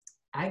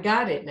I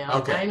got it now.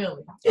 Okay.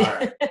 Finally. All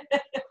right.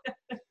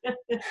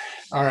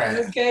 All right.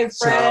 Okay,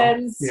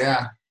 friends. So,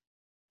 yeah.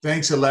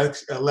 Thanks,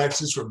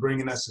 Alexis, for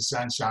bringing us the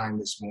sunshine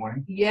this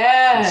morning.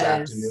 Yes. This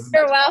afternoon.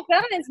 You're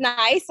welcome. It's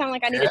nice. Sound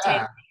like I need a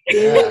taste.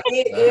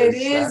 It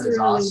is really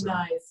awesome.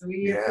 nice.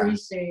 We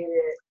appreciate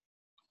it.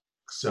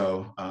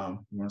 So,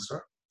 you want to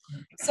start?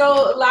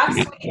 So last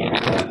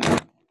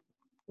week,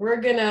 we're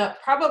gonna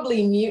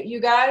probably mute you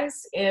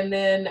guys, and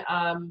then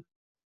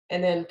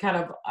kind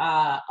of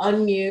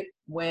unmute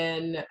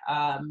when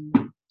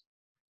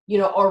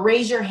or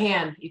raise your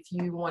hand if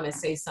you want to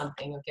say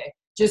something. Okay,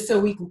 just so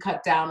we can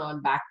cut down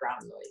on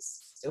background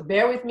noise. So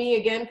bear with me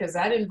again, because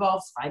that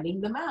involves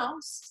finding the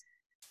mouse.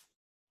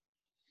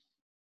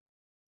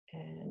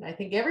 And I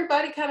think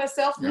everybody kind of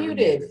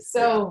self-muted.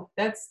 So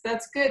that's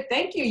good.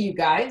 Thank you, you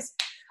guys.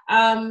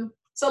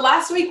 So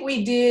last week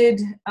we did,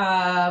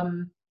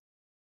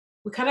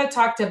 we kind of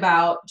talked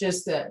about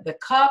just the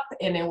cup,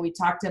 and then we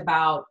talked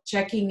about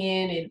checking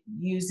in and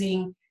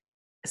using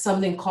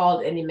something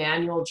called an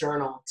Emmanuel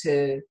journal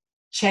to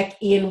check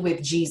in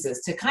with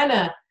Jesus, to kind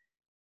of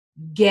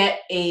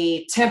get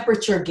a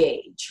temperature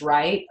gauge,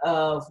 right,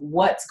 of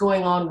what's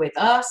going on with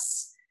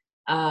us,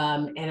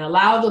 and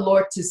allow the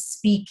Lord to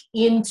speak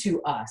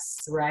into us,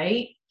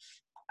 right?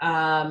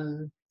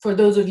 For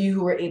those of you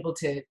who were able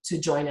to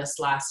join us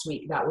last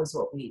week, that was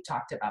what we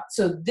talked about.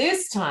 So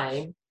this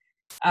time,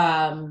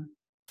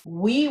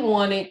 we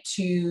wanted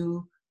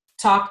to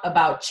talk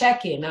about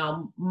check-in.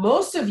 Now,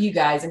 most of you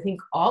guys, I think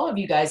all of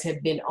you guys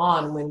have been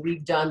on when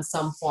we've done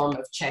some form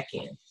of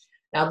check-in.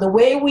 Now, the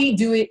way we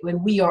do it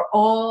when we are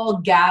all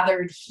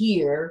gathered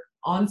here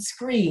on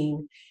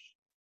screen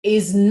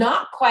is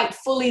not quite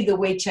fully the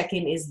way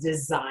check-in is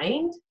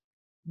designed,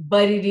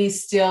 but it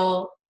is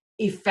still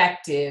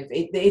effective.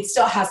 It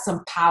still has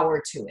some power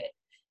to it.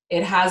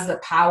 It has the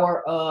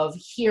power of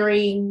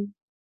hearing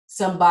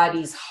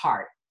somebody's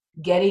heart,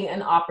 getting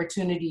an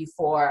opportunity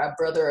for a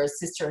brother or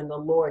sister in the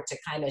Lord to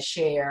kind of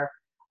share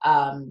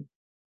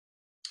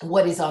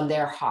what is on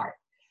their heart.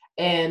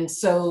 And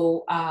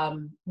so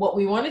what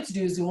we wanted to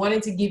do is we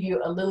wanted to give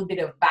you a little bit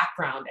of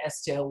background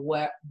as to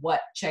what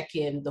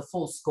check-in, the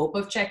full scope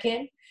of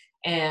check-in,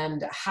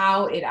 and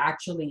how it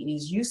actually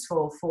is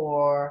useful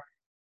for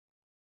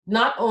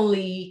not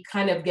only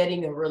kind of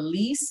getting a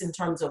release in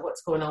terms of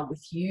what's going on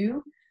with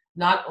you,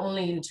 not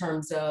only in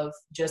terms of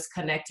just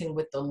connecting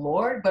with the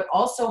Lord, but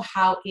also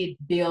how it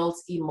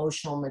builds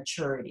emotional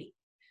maturity.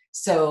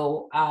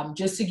 So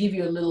just to give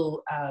you a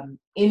little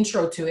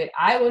intro to it,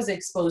 I was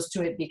exposed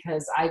to it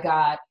because I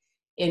got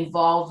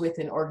involved with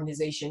an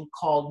organization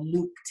called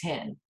Luke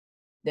 10.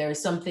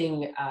 There's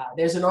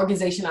an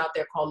organization out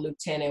there called Luke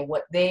 10, and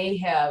what they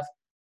have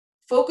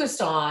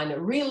focused on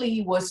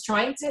really was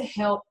trying to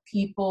help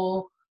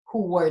people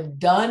who were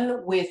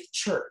done with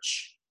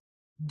church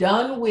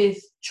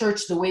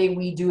the way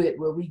we do it,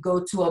 where we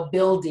go to a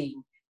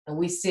building and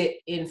we sit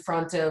in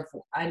front of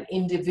an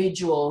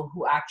individual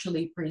who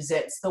actually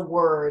presents the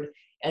word,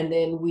 and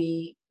then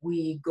we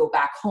go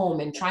back home,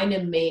 and trying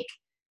to make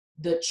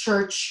the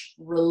church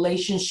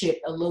relationship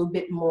a little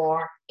bit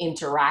more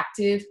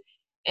interactive,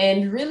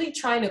 and really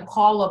trying to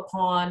call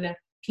upon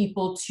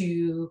people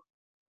to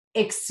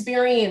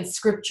experience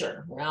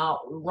scripture.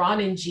 Now, Ron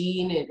and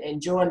Jean and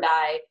Joe and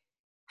I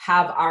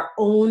have our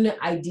own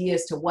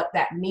ideas to what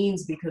that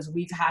means, because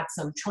we've had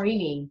some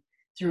training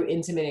through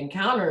Intimate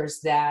Encounters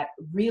that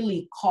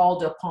really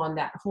called upon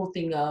that whole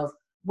thing of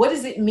what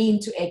does it mean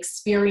to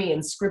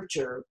experience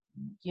scripture?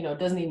 It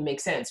doesn't even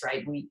make sense,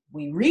 right? We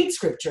read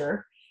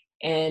scripture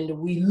and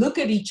we look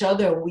at each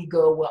other and we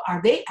go, well,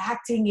 are they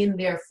acting in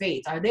their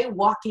faith? Are they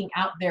walking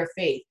out their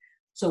faith?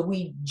 So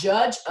we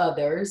judge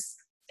others,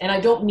 and I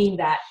don't mean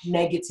that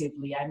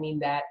negatively. I mean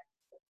that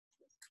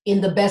in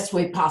the best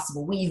way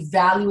possible. We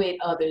evaluate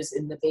others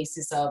in the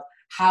basis of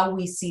how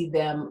we see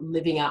them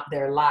living out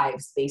their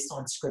lives based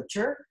on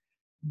scripture.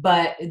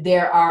 But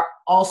there are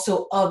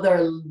also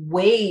other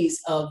ways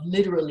of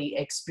literally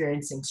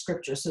experiencing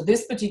scripture. So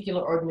this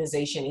particular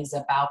organization is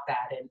about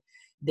that. And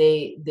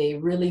they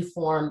really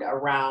formed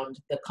around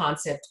the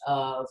concept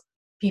of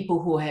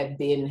people who have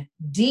been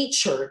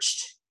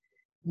de-churched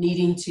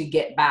needing to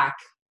get back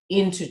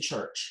into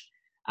church.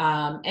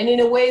 And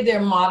in a way,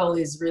 their model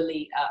is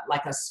really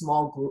like a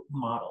small group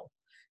model.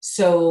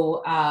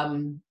 So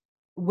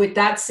with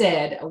that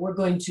said, we're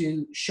going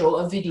to show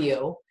a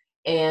video.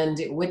 And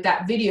with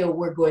that video,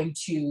 they're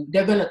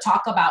going to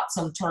talk about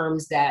some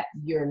terms that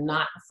you're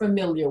not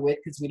familiar with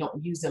because we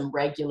don't use them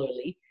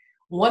regularly.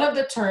 One of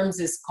the terms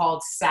is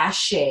called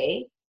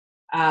sachet,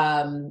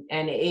 and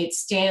it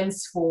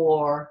stands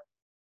for,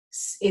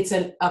 it's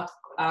an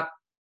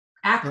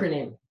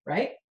acronym,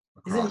 right?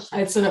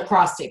 It's an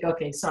acrostic.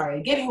 Okay,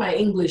 sorry, getting my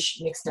English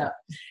mixed up.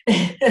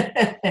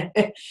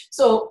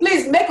 So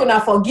please make una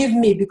forgive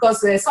me,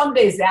 because some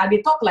days I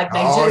dey talk like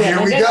Nigerian,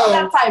 and then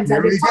other times I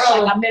dey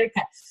talk like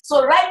American.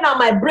 So right now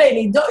my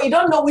brain, it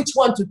don't know which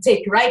one to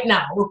take right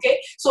now. Okay,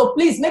 so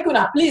please make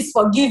una please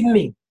forgive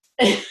me.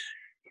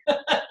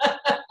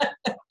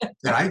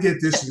 And I get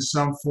this in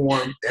some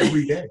form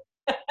every day.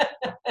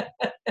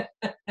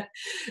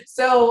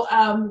 So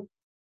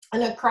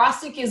an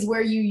acrostic is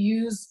where you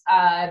use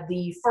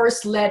the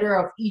first letter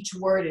of each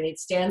word and it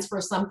stands for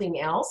something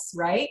else,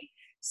 right?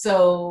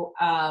 So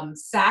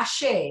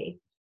sachet,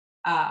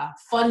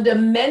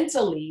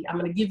 fundamentally, I'm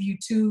going to give you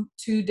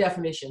two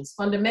definitions.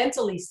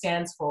 Fundamentally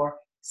stands for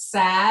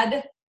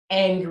sad,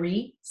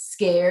 angry,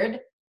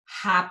 scared,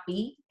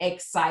 happy,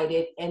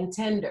 excited, and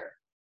tender.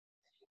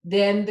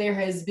 Then there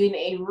has been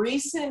a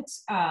recent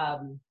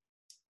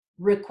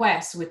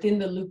request within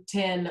the Luke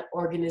 10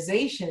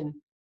 organization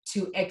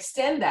to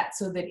extend that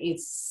so that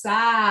it's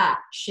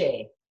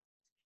sachet,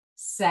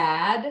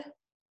 sad,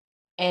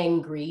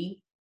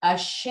 angry,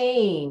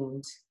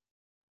 ashamed,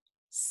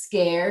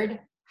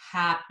 scared,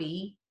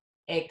 happy,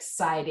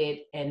 excited,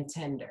 and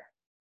tender.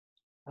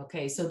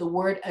 Okay, so the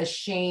word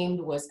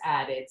ashamed was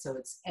added, so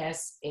it's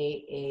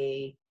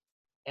SAASHET.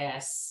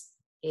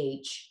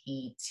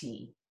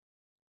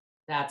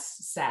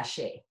 That's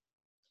sachet.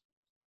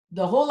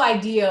 The whole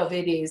idea of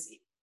it is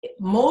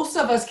most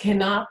of us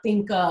cannot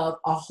think of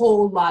a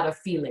whole lot of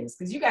feelings,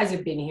 because you guys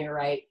have been here,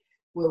 right?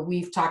 Where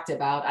we've talked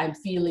about I'm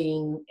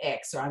feeling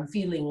X or I'm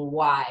feeling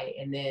Y,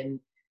 and then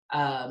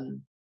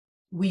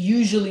we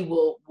usually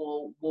will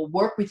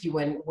work with you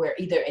when we're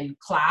either in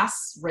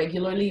class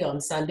regularly on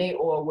Sunday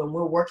or when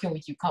we're working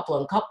with you couple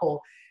on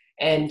couple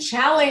and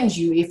challenge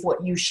you if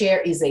what you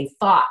share is a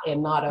thought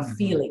and not a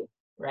feeling,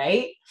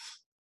 right?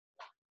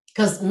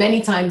 Because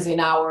many times in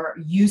our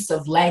use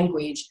of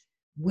language,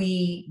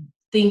 we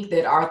think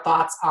that our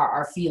thoughts are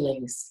our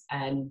feelings,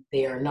 and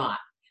they are not.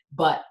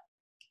 But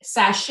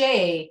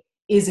sachet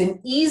is an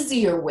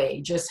easier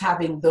way, just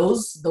having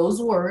those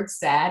words,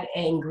 sad,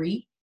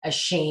 angry,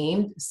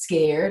 ashamed,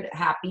 scared,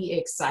 happy,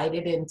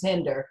 excited, and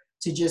tender,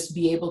 to just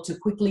be able to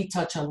quickly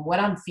touch on what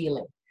I'm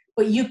feeling.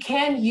 But you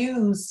can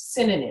use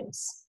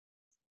synonyms.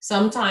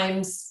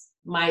 Sometimes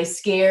my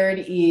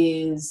scared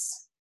is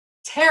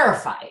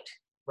terrified,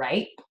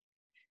 right?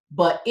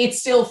 But it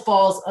still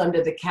falls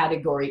under the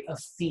category of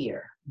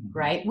fear,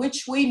 right?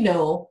 Which we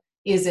know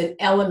is an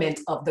element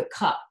of the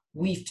cup.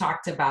 We've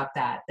talked about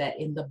that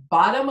in the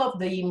bottom of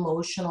the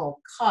emotional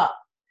cup,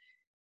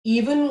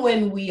 even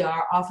when we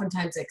are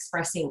oftentimes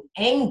expressing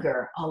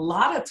anger, a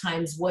lot of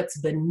times what's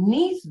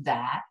beneath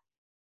that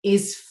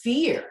is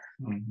fear,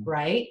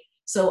 right?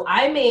 So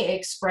I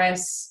may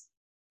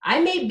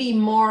be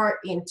more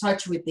in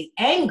touch with the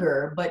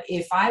anger, but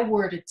if I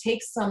were to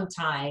take some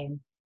time,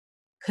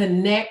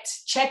 connect,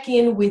 check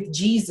in with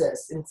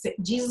Jesus and say,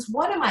 Jesus,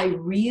 what am I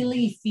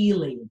really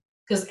feeling?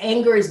 Because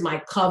anger is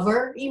my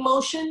cover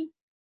emotion.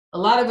 A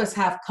lot of us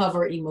have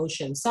cover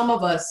emotion. Some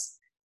of us,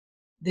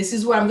 this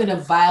is where I'm going to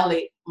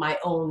violate my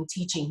own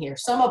teaching here.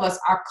 Some of us,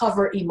 our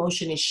cover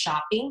emotion is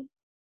shopping.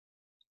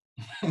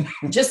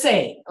 Just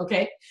saying,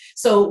 okay?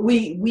 So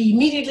we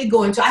immediately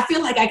go into, I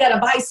feel like I got to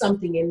buy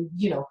something. And,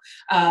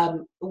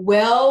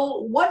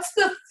 well, what's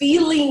the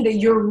feeling that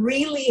you're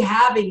really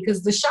having?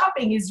 Because the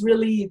shopping is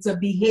really, it's a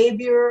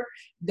behavior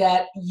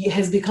that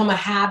has become a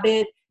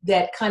habit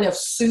that kind of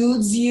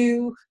soothes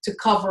you to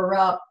cover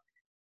up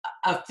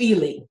a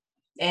feeling.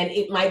 And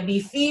it might be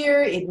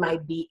fear, it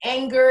might be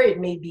anger, it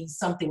may be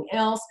something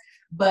else,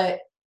 but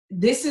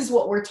this is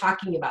what we're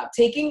talking about.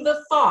 Taking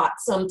the thought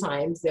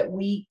sometimes that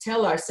we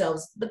tell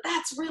ourselves, but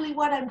that's really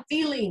what I'm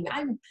feeling.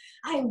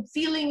 I'm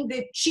feeling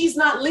that she's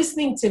not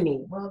listening to me.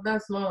 Well,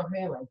 that's not a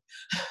feeling.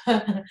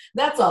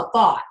 That's a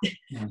thought,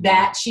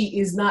 that she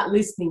is not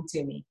listening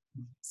to me.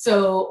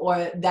 So,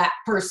 or that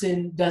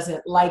person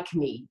doesn't like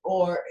me,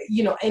 or,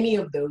 any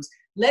of those.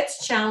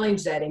 Let's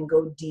challenge that and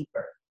go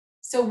deeper.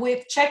 So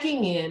with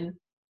checking in,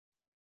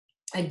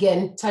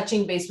 again,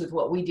 touching base with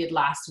what we did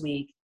last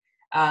week,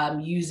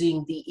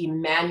 using the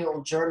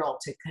Emmanuel Journal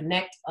to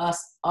connect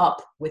us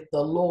up with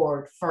the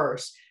Lord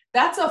first.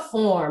 That's a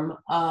form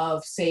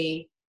of,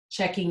 say,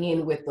 checking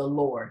in with the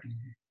Lord.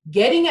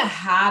 Getting a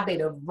habit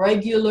of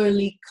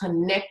regularly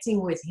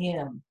connecting with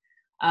Him.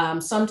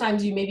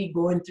 Sometimes you may be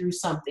going through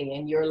something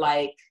and you're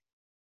like,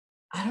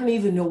 I don't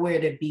even know where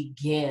to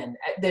begin.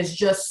 There's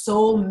just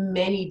so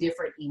many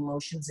different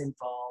emotions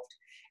involved.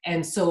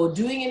 And so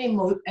doing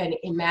an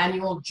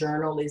Emmanuel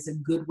Journal is a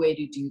good way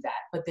to do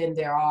that. But then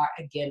there are,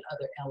 again,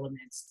 other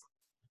elements.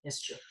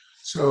 That's true.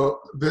 So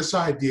this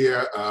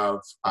idea of,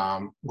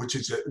 which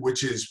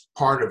is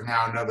part of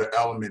now another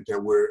element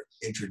that we're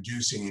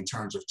introducing in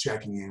terms of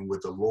checking in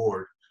with the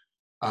Lord.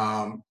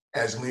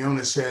 As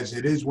Leona says,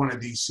 it is one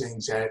of these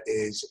things that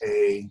it's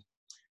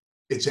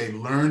a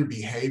learned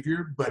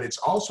behavior, but it's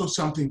also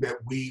something that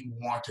we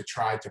want to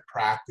try to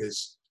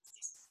practice,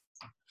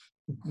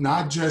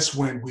 not just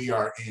when we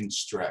are in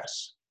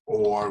stress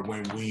or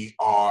when we've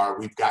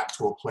gotten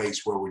to a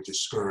place where we're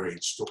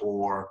discouraged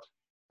or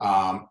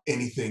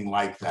anything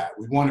like that.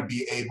 We want to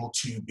be able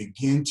to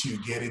begin to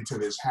get into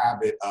this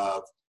habit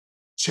of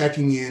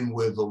checking in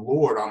with the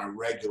Lord on a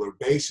regular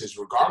basis,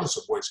 regardless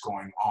of what's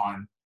going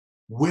on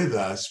with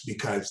us,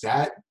 because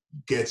that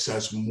gets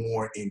us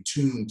more in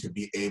tune to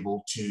be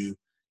able to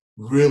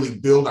really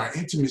build our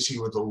intimacy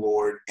with the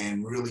Lord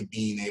and really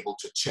being able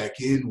to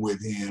check in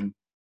with Him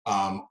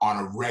on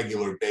a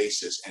regular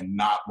basis, and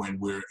not when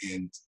we're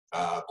in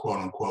quote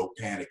unquote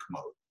panic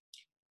mode.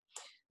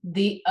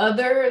 The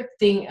other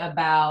thing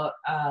about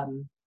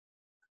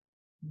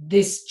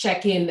this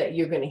check-in that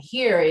you're going to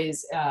hear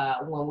is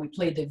when we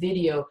play the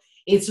video,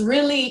 it's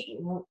really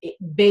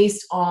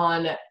based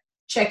on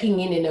checking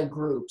in a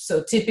group.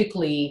 So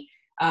typically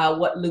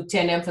what Luke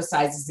 10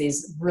 emphasizes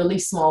is really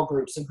small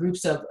groups, so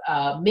groups of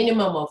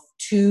minimum of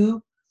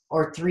 2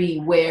 or 3,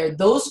 where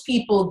those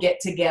people get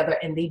together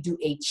and they do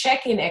a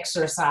check-in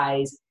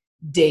exercise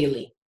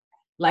daily,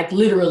 like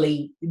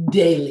literally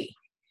daily.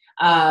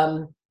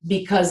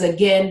 Because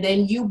again,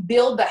 then you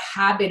build the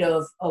habit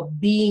of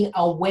being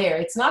aware.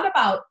 It's not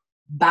about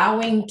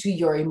bowing to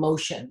your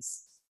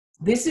emotions.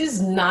 This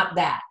is not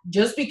that.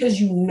 Just because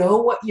you know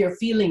what you're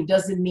feeling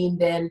doesn't mean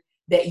then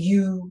that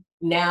you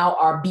now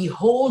are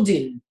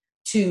beholden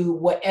to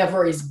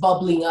whatever is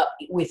bubbling up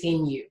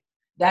within you.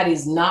 That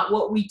is not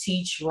what we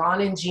teach.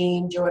 Ron and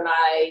Jean, Joe and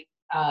I,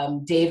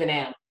 Dave and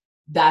Ann.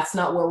 That's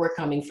not where we're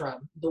coming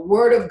from. The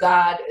Word of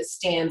God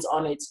stands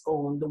on its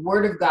own. The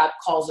Word of God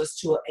calls us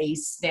to a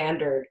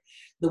standard.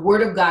 The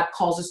Word of God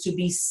calls us to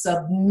be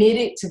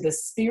submitted to the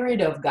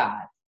Spirit of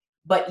God,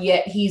 but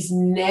yet He's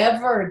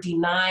never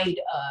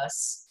denied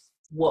us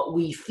what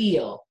we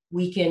feel.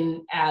 We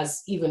can,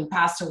 as even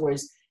Pastor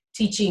was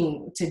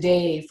teaching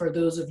today, for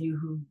those of you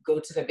who go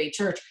to the Bay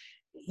Church,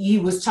 he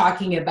was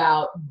talking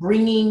about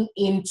bringing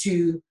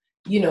into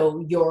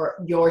your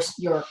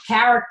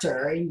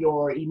character and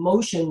your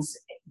emotions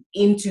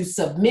into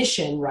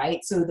submission,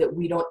 right? So that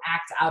we don't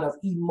act out of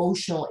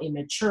emotional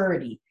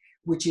immaturity,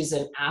 which is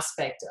an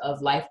aspect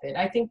of life that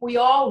I think we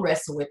all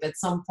wrestle with at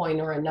some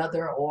point or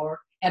another, or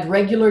at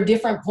regular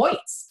different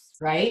points,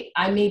 right?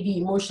 I may be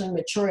emotionally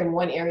mature in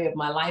one area of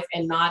my life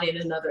and not in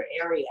another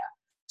area.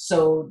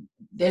 So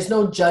there's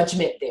no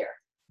judgment there,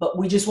 but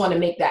we just want to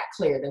make that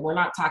clear that we're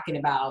not talking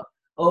about,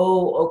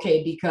 oh,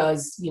 okay,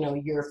 because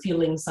you're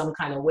feeling some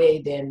kind of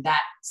way, then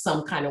that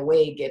some kind of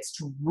way gets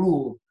to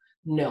rule.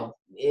 No,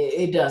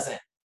 it doesn't.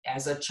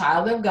 As a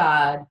child of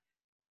God,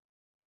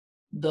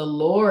 the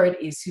Lord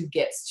is who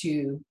gets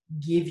to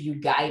give you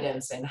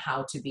guidance and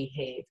how to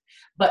behave.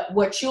 But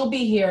what you'll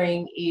be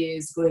hearing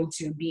is going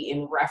to be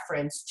in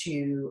reference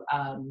to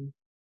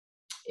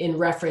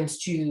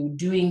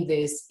doing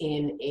this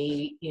in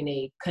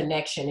a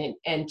connection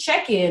and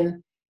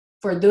check-in.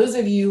 For those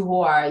of you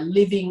who are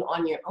living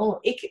on your own,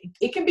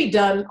 it can be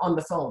done on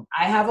the phone.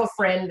 I have a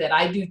friend that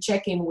I do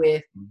check-in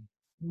with.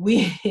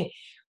 We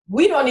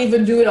don't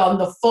even do it on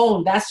the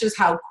phone. That's just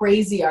how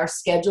crazy our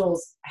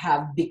schedules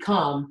have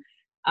become.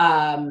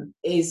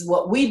 Is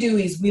what we do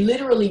is we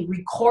literally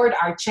record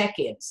our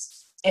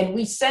check-ins and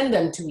we send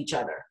them to each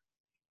other.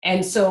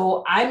 And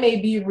so I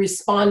may be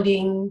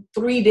responding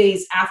 3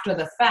 days after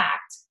the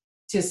fact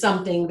to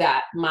something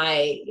that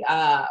my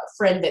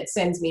friend that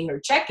sends me her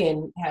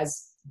check-in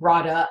has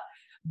brought up.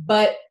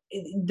 But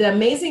the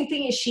amazing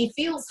thing is she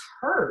feels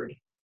heard.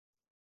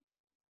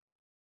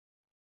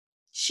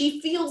 She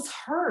feels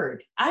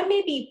heard. I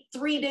may be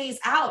 3 days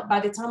out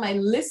by the time I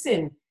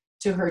listen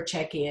to her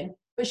check-in,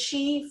 but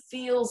she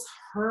feels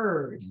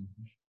heard.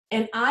 Mm-hmm.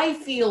 And I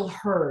feel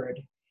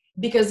heard,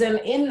 because then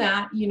in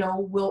that,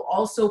 we'll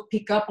also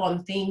pick up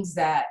on things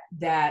that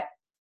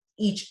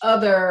each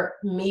other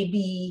may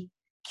be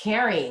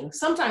carrying.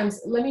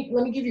 Sometimes, let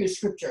me give you a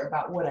scripture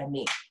about what I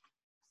mean.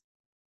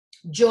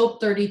 Job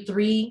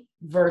 33,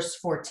 verse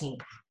 14.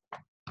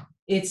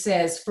 It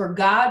says, "For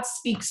God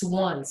speaks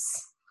once,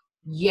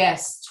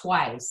 yes,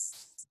 twice,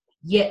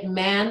 yet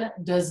man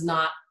does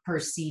not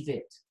perceive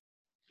it."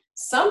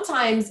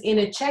 Sometimes in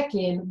a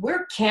check-in,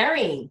 we're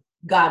carrying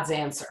God's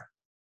answer,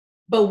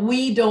 but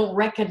we don't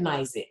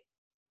recognize it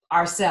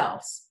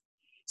ourselves.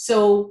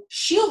 So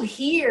she'll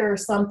hear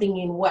something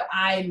in what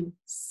I'm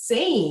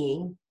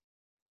saying,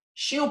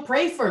 she'll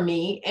pray for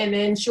me, and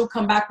then she'll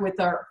come back with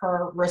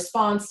her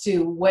response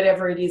to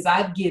whatever it is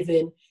I've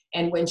given.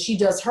 And when she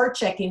does her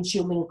check-in,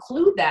 she'll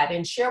include that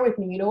and share with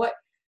me, you know what?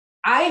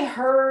 I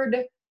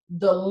heard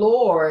the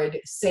Lord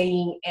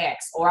saying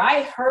X, or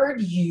I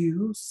heard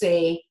you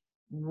say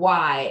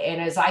Y.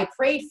 And as I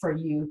prayed for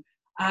you,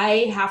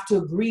 I have to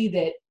agree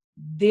that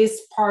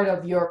this part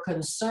of your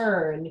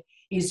concern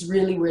is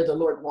really where the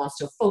Lord wants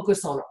to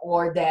focus on,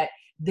 or that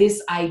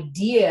this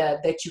idea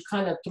that you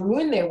kind of threw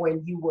in there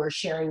when you were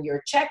sharing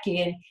your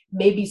check-in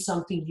may be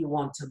something you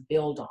want to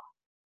build on.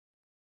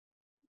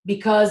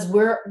 Because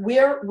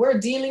we're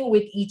dealing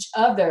with each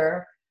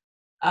other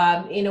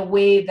in a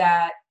way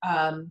that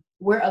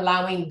we're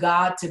allowing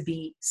God to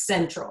be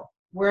central.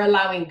 We're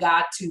allowing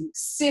God to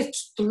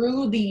sift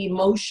through the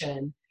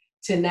emotion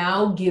to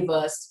now give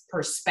us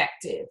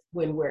perspective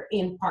when we're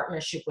in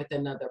partnership with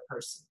another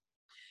person.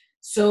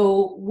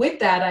 So with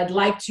that, I'd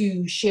like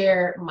to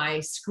share my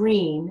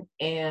screen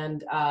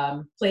and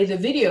play the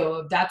video.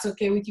 If that's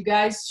okay with you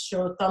guys,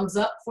 show a thumbs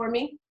up for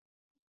me.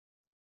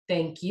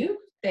 Thank you.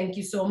 Thank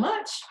you so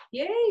much.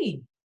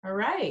 Yay. All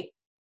right.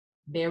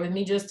 Bear with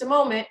me just a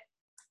moment.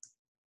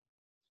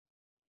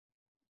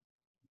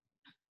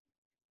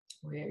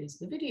 Where is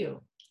the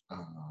video?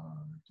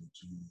 Did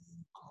you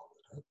call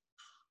it up?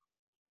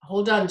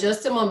 Hold on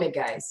just a moment,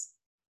 guys.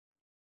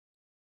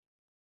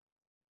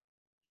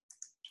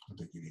 I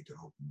think you need to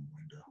open the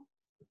window.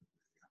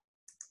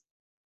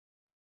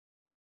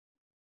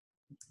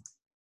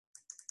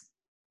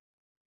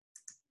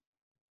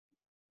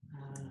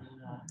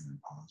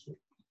 Pause it.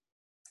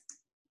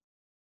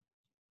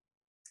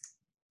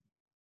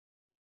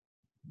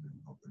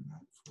 Open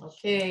that.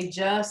 Okay,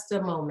 just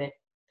a moment.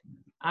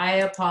 I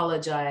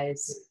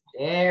apologize.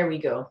 There we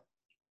go.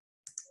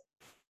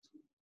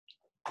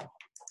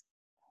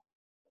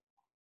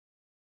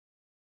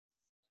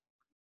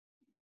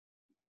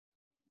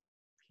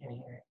 Can't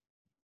hear it.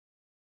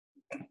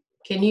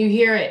 Can you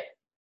hear it?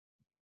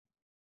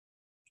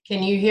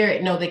 Can you hear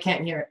it? No, they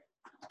can't hear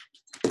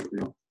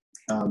it.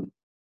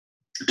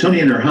 Tony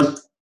and her husband.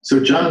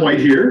 So John White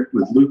here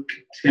with Luke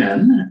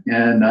 10,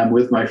 and I'm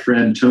with my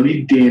friend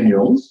Tony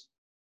Daniels.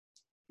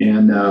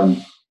 And I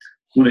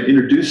want to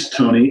introduce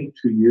Tony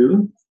to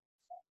you.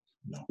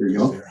 There you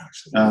go.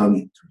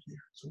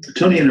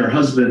 Tony and her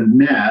husband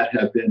Matt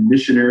have been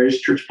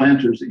missionaries, church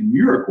planters in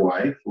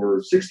Uruguay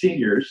for 16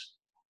 years.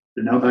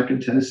 They're now back in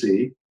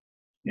Tennessee.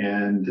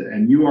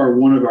 And you are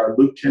one of our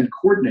Luke 10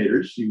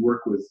 coordinators. You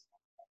work with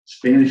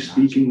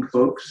Spanish-speaking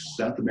folks,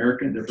 South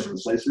America, and different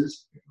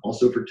places,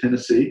 also for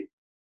Tennessee.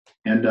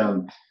 And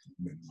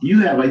you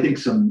have, I think,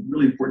 some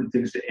really important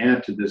things to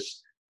add to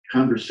this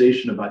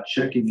conversation about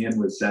checking in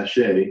with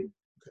Sachet.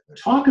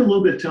 Talk a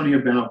little bit, Tony,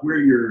 about where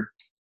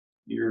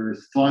your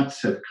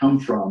thoughts have come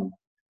from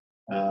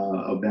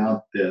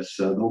about this,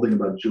 the whole thing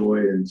about joy.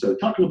 And so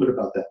talk a little bit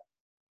about that.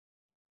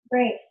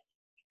 Great.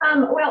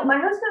 Well, my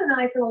husband and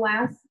I, for the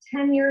last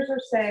 10 years or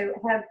so,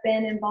 have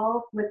been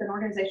involved with an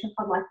organization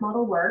called Life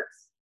Model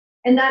Works.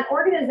 And that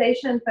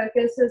organization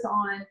focuses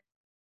on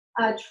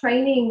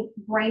training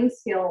brain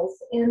skills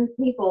in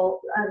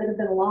people that have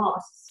been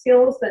lost,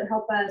 skills that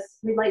help us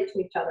relate to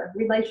each other,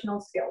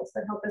 relational skills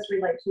that help us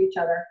relate to each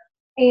other.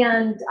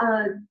 And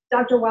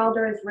Dr.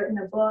 Wilder has written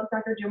a book.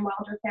 Dr. Jim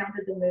Wilder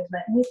founded the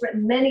movement, and he's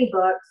written many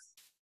books.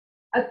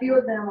 A few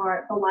of them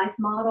are The Life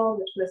Model,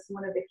 which was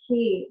one of the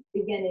key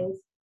beginnings.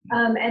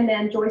 And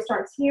then Joy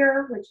Starts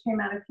Here, which came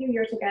out a few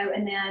years ago.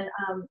 And then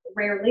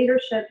Rare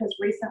Leadership has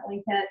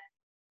recently hit.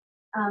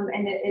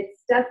 And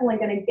it's definitely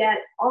going to get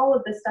all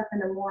of this stuff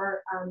into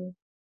more,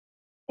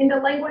 into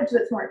language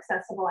that's more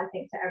accessible, I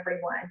think, to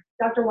everyone.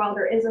 Dr.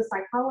 Wilder is a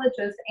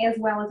psychologist as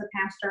well as a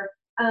pastor,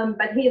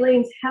 but he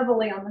leans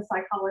heavily on the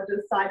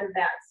psychologist side of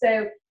that.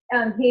 So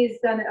he's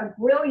done a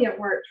brilliant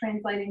work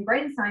translating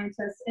brain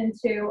scientists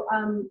into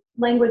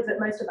language that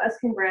most of us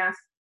can grasp.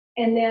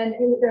 And then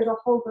there's a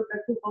whole group of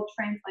people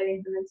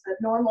translating them into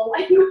normal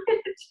language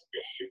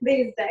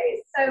these days.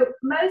 So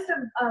most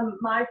of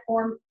my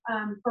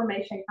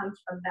formation comes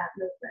from that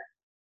movement.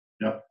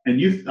 Yep.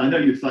 And I know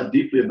you've thought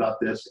deeply about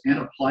this and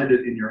applied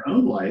it in your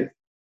own life,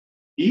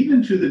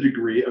 even to the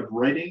degree of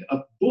writing a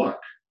book.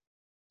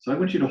 So I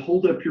want you to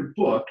hold up your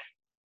book.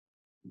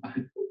 I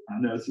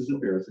know this is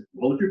embarrassing.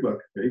 Hold up your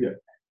book. There you go.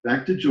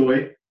 Back to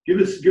Joy.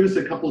 Give us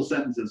a couple of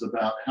sentences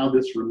about how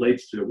this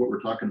relates to what we're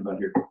talking about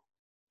here.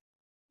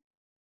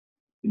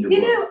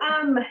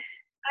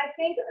 I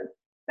think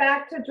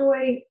Back to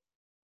Joy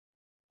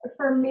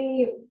for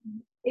me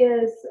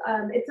is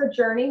it's a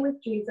journey with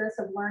Jesus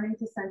of learning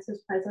to sense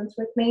his presence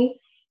with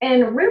me,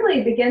 and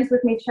really begins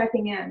with me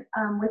checking in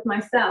with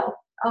myself.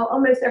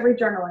 Almost every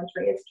journal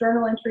entry. It's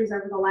journal entries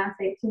over the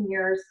last 18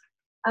 years.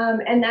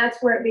 And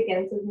that's where it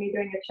begins, is me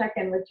doing a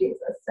check-in with Jesus.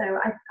 So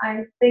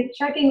I think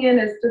checking in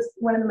is just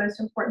one of the most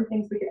important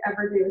things we could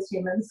ever do as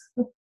humans.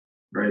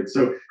 Right.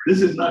 So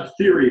this is not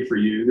theory for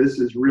you. This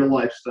is real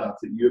life stuff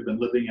that you have been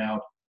living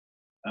out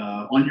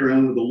on your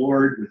own with the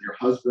Lord, with your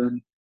husband,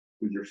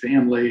 with your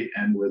family,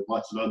 and with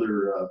lots of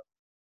other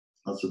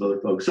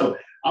folks. So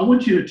I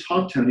want you to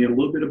talk, Tony, a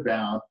little bit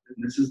about,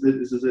 and this is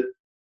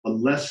a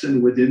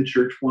lesson within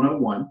Church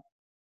 101,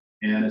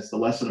 and it's the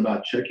lesson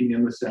about checking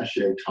in with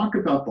Sachet. Talk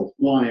about the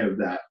why of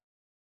that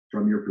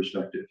from your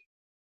perspective.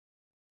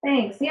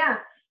 Thanks. Yeah.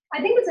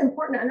 I think it's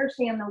important to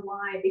understand the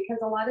why, because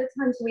a lot of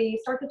times we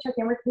start to check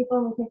in with people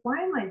and we think, why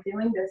am I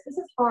doing this? This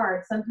is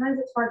hard. Sometimes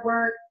it's hard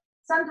work.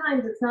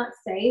 Sometimes it's not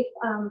safe.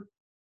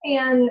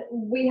 And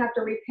we have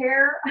to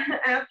repair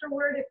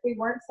afterward if we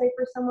weren't safe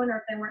for someone or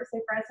if they weren't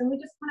safe for us. And we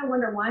just kind of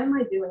wonder, why am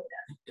I doing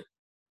this?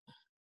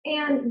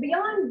 And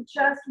beyond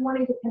just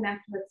wanting to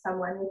connect with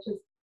someone, which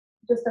is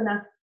just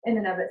enough in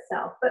and of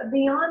itself, but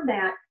beyond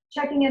that,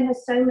 checking in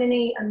has so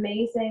many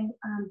amazing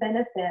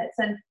benefits.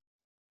 And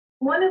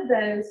one of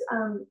those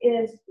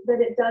is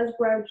that it does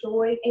grow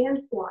joy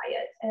and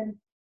quiet. And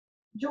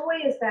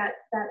joy is that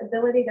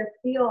ability to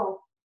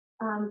feel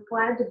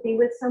glad to be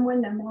with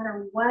someone no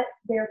matter what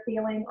they're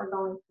feeling or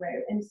going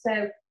through. And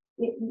so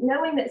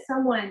knowing that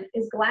someone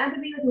is glad to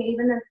be with me,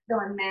 even if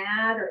they're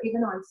mad or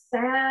even though I'm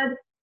sad,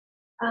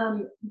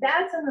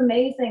 that's an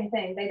amazing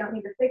thing. They don't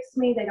need to fix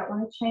me. They don't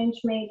want to change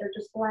me. They're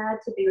just glad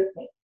to be with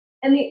me.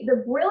 And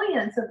the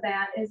brilliance of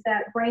that is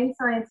that brain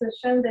science has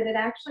shown that it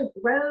actually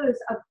grows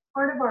a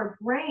part of our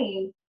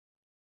brain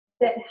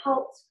that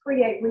helps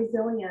create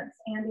resilience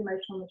and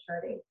emotional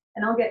maturity.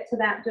 And I'll get to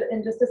that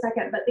in just a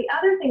second. But the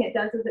other thing it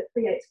does is it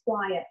creates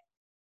quiet.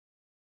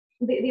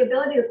 the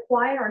ability to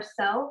quiet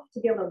ourselves, to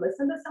be able to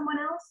listen to someone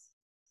else,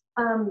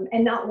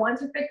 and not want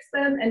to fix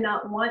them and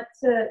not want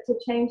to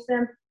change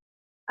them.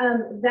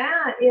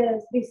 That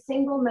is the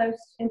single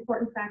most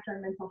important factor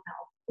in mental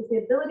health, is the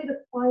ability to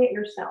quiet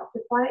yourself,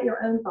 to quiet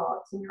your own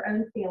thoughts and your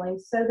own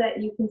feelings so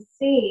that you can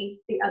see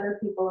the other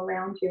people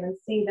around you and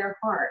see their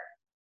heart.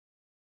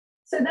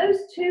 So those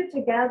two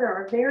together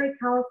are very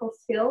powerful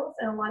skills,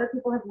 and a lot of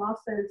people have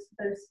lost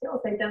those skills.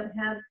 They don't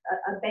have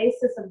a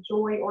basis of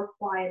joy or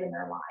quiet in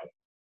their life.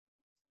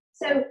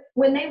 So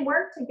when they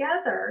work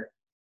together,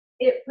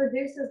 it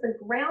produces the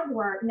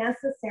groundwork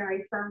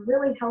necessary for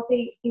really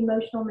healthy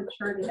emotional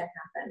maturity to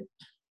happen.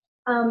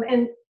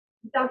 And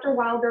Dr.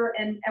 Wilder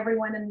and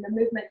everyone in the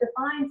movement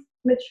defines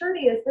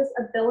maturity as this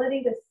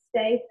ability to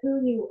stay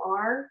who you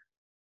are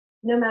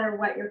no matter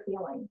what you're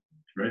feeling.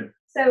 Right.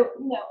 So,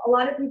 a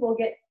lot of people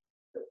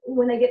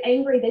when they get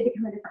angry, they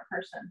become a different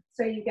person.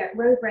 So you get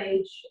road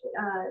rage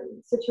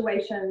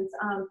situations,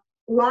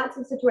 lots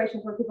of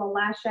situations where people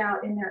lash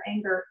out in their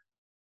anger,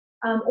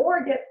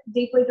 or get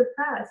deeply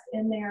depressed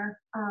in their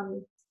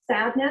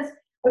sadness,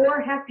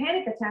 or have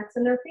panic attacks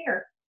in their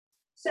fear.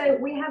 So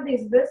we have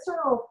these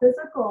visceral,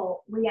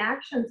 physical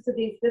reactions to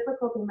these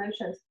difficult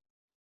emotions.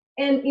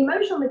 And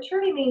emotional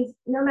maturity means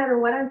no matter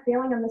what I'm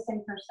feeling, I'm the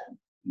same person.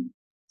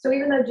 So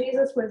even though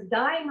Jesus was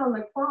dying on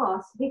the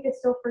cross, he could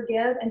still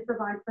forgive and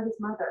provide for his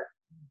mother.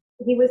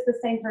 He was the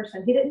same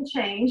person. He didn't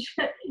change,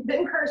 he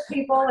didn't curse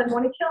people and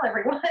want to kill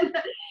everyone.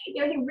 He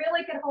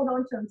really could hold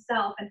on to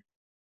himself.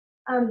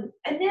 And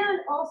then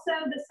also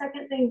the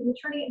second thing,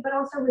 maturity, but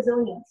also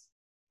resilience.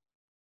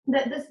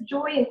 That this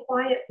joy and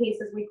quiet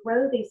piece, as we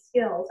grow these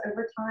skills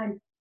over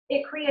time,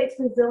 it creates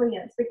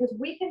resilience, because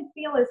we can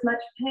feel as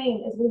much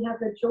pain as we have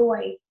the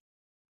joy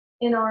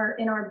in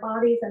our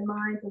bodies and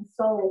minds and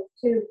souls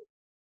to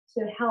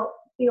help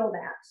feel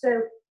that.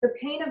 So the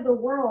pain of the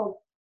world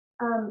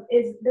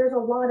there's a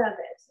lot of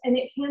it, and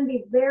it can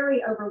be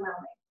very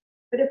overwhelming.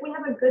 But if we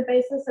have a good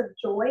basis of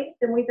joy,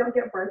 then we don't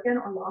get broken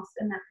or lost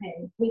in that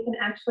pain. We can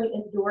actually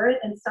endure it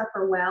and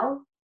suffer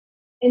well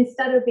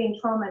instead of being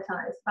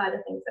traumatized by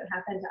the things that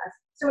happen to us.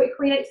 So it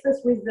creates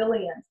this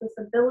resilience, this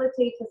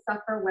ability to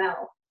suffer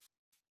well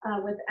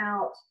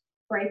without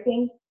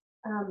breaking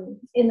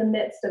in the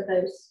midst of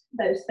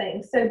those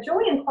things. So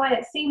joy and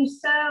quiet seems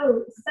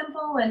so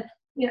simple, and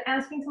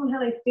asking someone how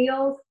they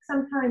feel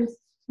sometimes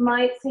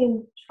might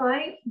seem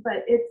trite,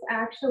 but it's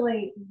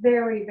actually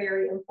very,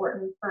 very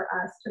important for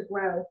us to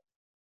grow.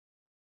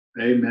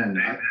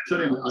 Amen.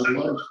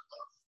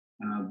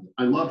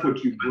 I love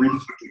what you bring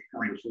to the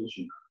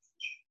conversation.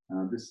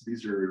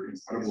 These are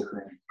incredible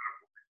things.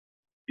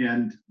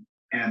 And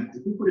I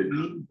think what it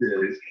means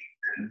is,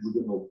 and we get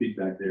a little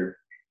feedback there,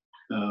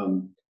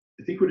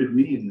 I think what it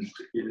means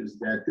is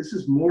that this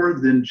is more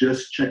than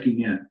just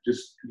checking in,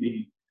 just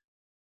me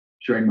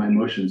sharing my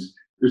emotions.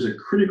 There's a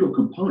critical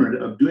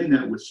component of doing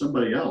that with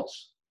somebody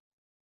else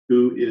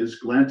who is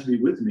glad to be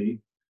with me,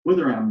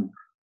 whether I'm,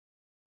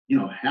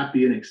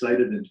 happy and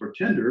excited and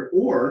tender,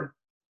 or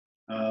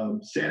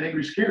sad,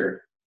 angry,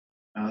 scared.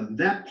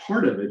 That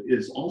part of it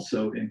is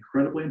also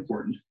incredibly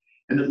important.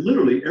 And that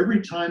literally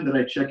every time that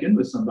I check in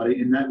with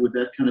somebody with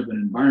that kind of an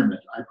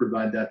environment, I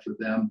provide that for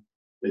them,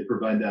 they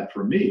provide that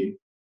for me.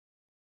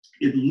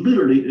 It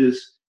literally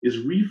is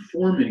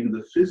reforming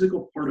the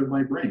physical part of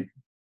my brain.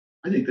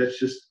 I think that's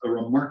just a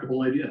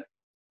remarkable idea.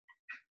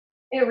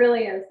 It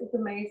really is. It's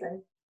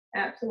amazing.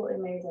 Absolutely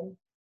amazing.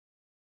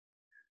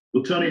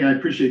 Well, Tony, I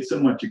appreciate so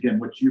much, again,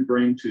 what you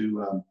bring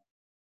to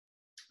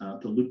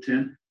Luke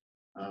 10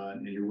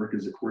 and your work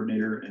as a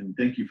coordinator. And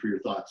thank you for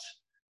your thoughts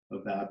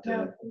about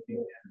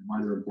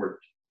why they're important.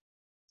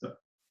 So,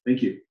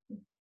 thank you.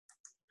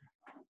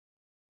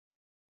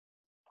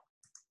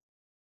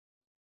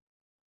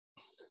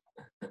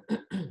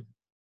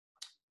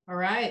 All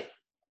right.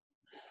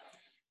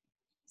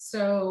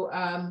 So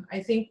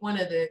I think one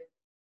of the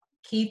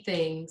key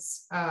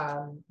things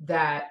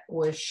that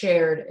was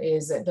shared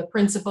is that the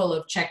principle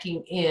of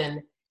checking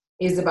in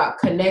is about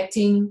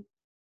connecting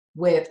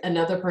with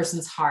another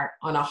person's heart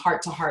on a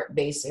heart-to-heart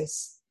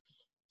basis.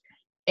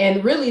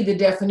 And really the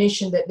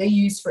definition that they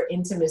use for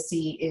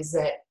intimacy is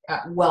that,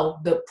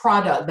 the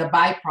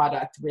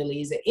byproduct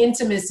really is that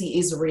intimacy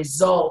is a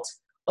result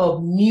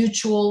of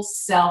mutual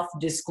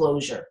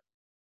self-disclosure.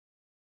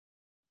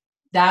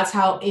 That's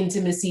how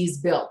intimacy is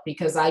built,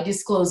 because I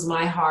disclose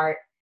my heart,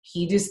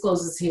 he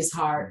discloses his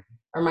heart,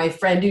 or my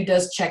friend who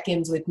does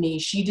check-ins with me,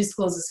 she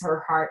discloses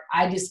her heart,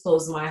 I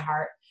disclose my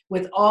heart,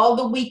 with all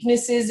the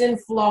weaknesses and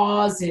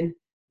flaws. And,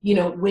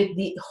 with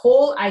the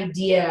whole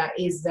idea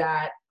is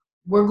that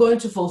we're going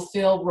to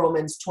fulfill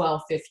Romans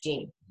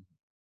 12:15.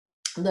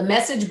 The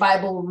Message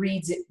Bible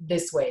reads it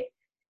this way: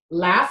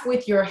 laugh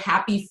with your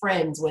happy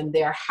friends when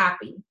they're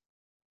happy.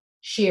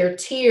 Share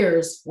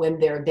tears when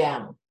they're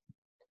down.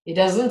 It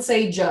doesn't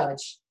say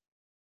judge.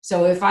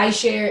 So if I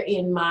share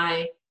in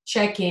my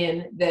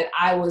check-in that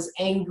I was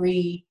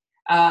angry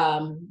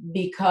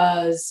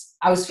because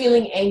I was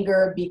feeling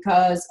anger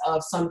because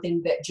of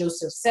something that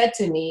Joseph said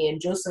to me,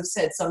 and Joseph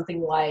said something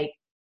like,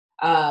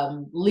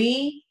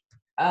 Lee,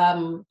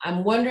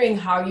 I'm wondering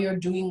how you're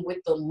doing with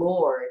the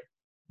Lord,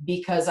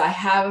 because I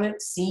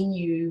haven't seen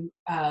you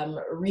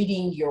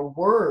reading your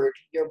word,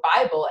 your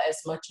Bible, as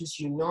much as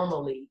you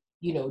normally,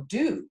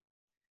 do.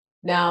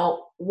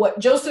 Now, what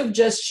Joseph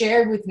just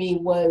shared with me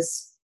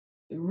was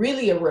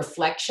really a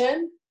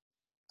reflection,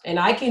 and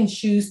I can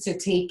choose to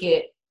take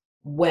it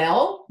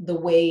well, the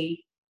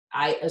way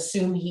I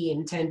assume he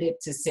intended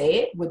to say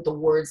it with the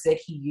words that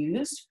he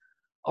used,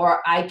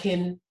 or I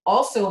can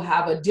also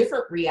have a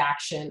different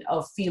reaction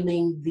of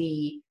feeling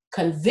the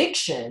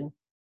conviction,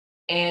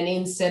 and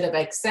instead of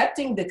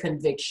accepting the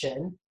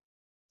conviction,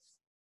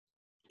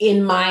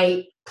 in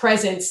my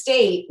present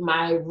state,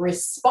 my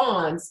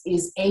response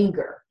is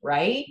anger,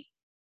 right?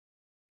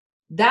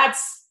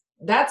 That's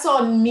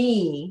on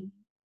me,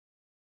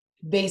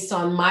 based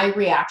on my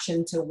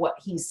reaction to what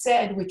he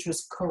said, which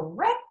was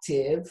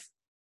corrective,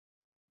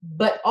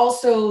 but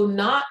also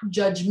not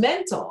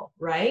judgmental,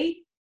 right?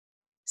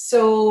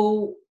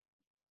 So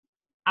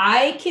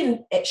I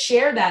can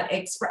share that,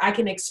 I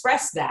can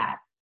express that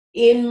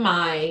in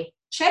my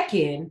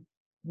check-in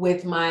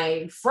with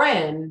my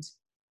friend,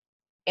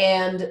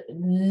 and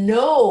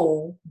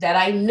know that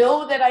I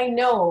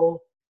know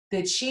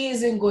that she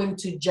isn't going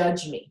to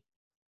judge me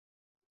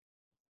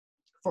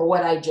for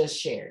what I just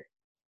shared.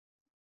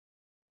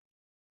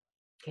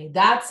 Okay,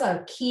 that's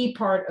a key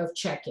part of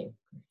check-in.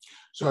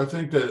 So I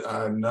think that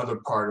another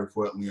part of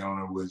what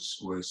Leona was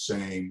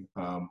saying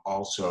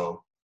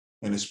also,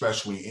 and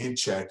especially in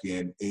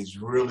check-in, is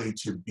really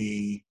to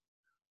be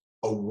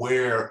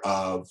aware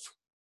of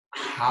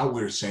how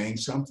we're saying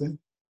something,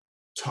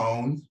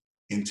 tone,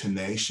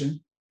 intonation,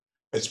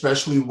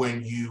 especially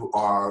when you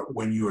are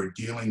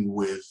dealing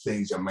with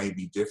things that may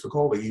be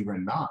difficult or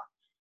even not,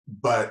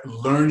 but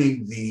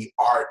learning the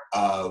art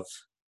of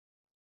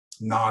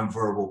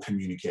nonverbal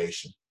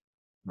communication,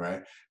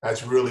 right?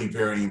 That's really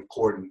very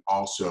important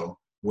also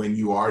when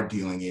you are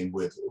dealing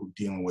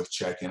with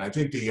check-in. I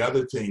think the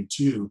other thing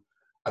too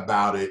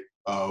about it,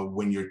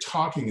 when you're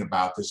talking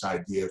about this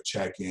idea of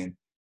check-in,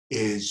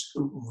 is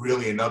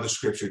really another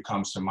scripture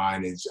comes to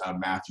mind is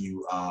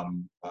Matthew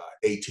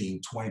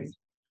 18:20,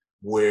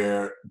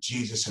 where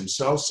Jesus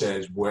himself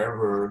says,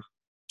 wherever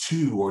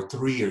 2 or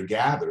 3 are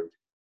gathered,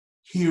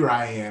 here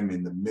I am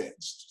in the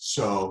midst.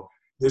 So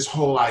this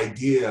whole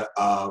idea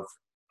of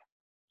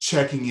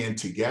checking in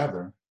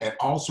together and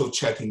also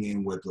checking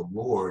in with the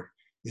Lord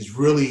is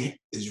really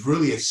a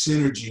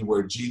synergy,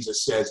 where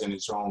Jesus says in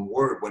his own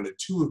word, when the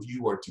 2 of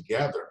you are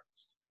together,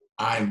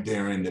 I'm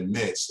there in the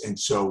midst. And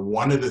so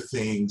one of the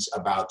things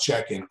about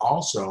check-in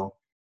also,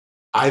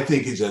 I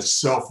think, is a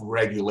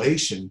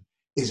self-regulation,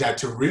 is that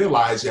to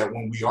realize that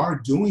when we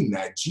are doing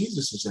that,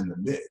 Jesus is in the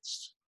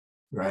midst,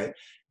 right?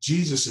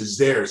 Jesus is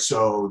there.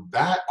 So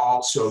that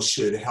also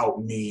should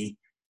help me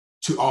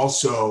to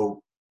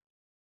also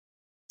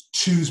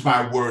choose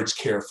my words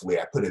carefully,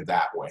 I put it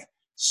that way,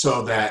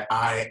 so that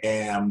I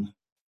am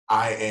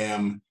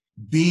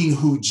being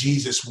who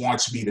Jesus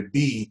wants me to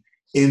be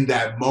in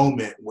that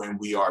moment when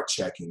we are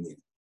checking in.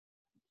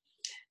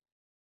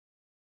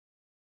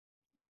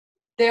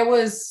 There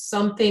was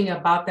something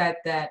about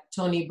that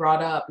Tony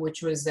brought up,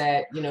 which was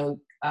that,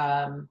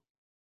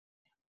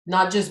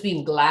 not just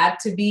being glad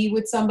to be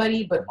with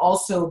somebody, but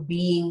also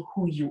being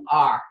who you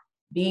are,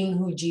 being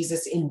who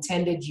Jesus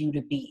intended you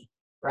to be,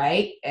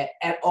 right?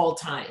 At all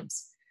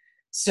times.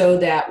 So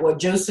that what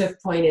Joseph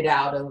pointed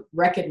out of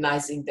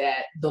recognizing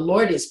that the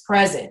Lord is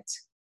present,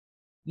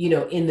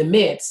 in the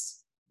midst,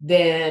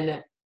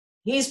 then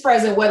he's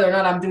present whether or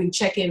not I'm doing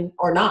check-in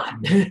or not.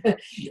 Yeah.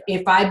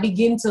 If I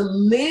begin to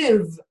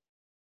live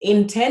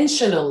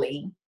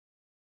intentionally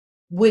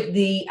with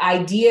the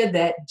idea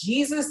that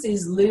Jesus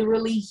is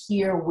literally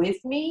here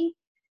with me,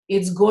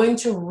 it's going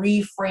to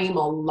reframe a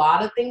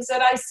lot of things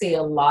that I say,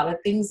 a lot of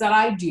things that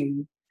I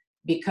do,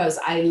 because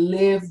I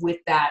live with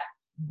that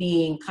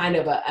being kind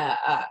of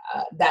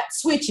that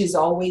switch is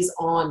always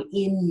on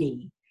in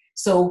me.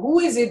 So who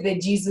is it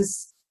that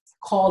Jesus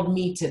called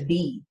me to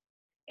be?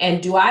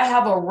 And do I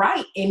have a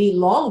right any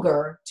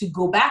longer to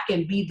go back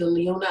and be the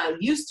Leona I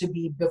used to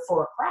be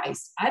before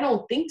Christ? I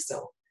don't think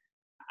so.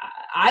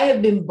 I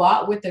have been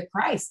bought with a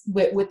price.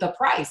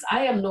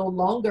 I am no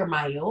longer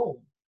my own.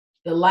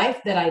 The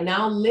life that I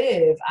now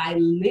live, I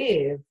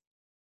live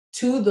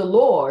to the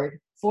Lord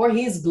for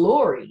his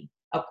glory,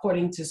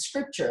 according to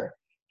scripture.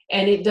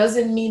 And it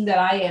doesn't mean that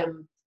I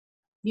am,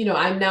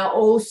 I'm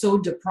now so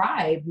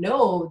deprived.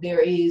 No,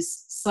 there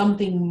is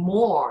something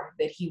more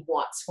that he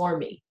wants for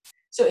me.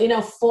 So in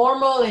a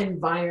formal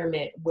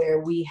environment where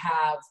we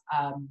have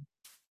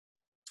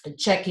a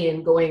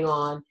check-in going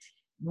on,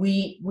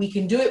 we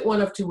can do it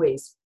one of 2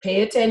 ways.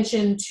 Pay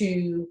attention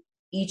to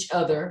each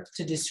other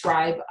to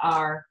describe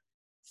our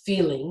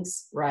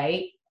feelings,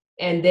 right?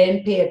 And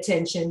then pay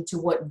attention to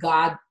what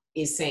God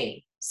is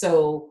saying.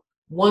 So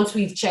once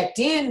we've checked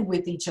in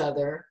with each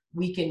other,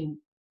 we can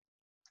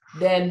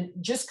then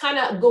just kind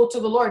of go to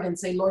the Lord and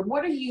say, Lord,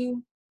 what are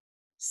you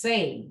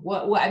saying?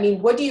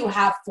 What do you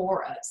have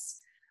for us?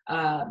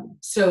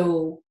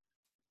 So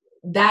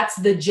that's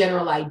the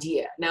general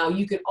idea. Now,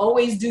 you can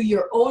always do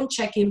your own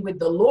check-in with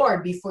the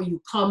Lord before you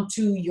come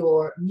to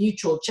your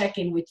mutual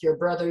check-in with your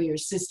brother, your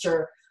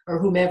sister, or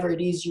whomever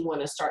it is you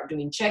want to start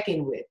doing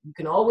check-in with. You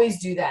can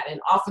always do that. And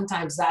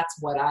oftentimes that's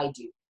what I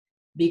do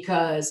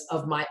because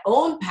of my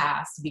own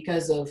past,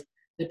 because of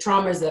the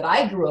traumas that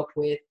I grew up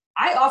with.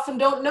 I often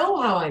don't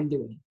know how I'm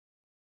doing.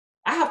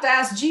 I have to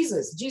ask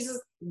Jesus,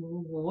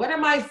 what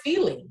am I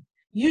feeling?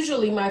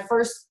 Usually my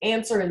first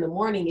answer in the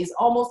morning is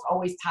almost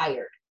always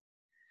tired.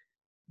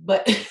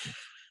 But,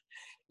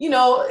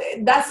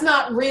 that's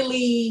not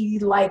really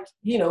like,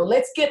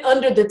 let's get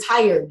under the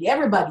tired.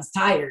 Everybody's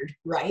tired,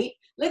 right?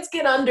 Let's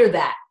get under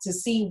that to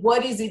see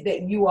what is it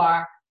that you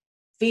are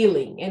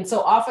feeling. And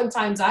so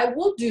oftentimes I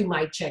will do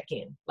my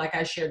check-in, like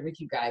I shared with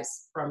you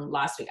guys from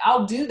last week.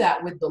 I'll do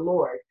that with the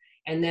Lord,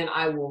 and then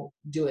I will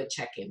do a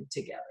check-in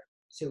together.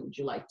 So would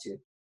you like to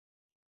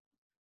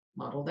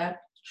model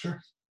that? Sure.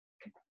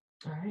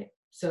 All right.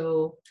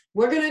 So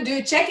we're going to do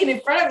a check-in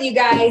in front of you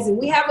guys, and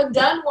we haven't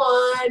done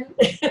one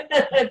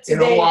today.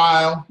 In a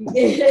while.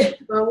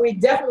 Well, we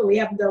definitely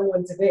haven't done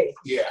one today.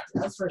 Yeah.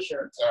 That's for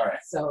sure. All right.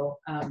 So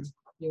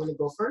you want to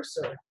go first,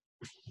 or?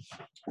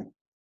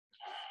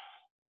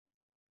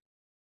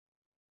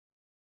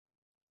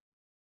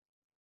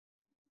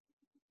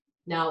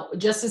 Now,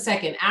 just a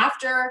second.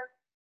 After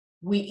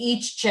we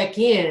each check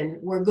in,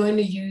 we're going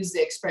to use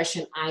the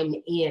expression, I'm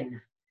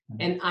in.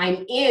 And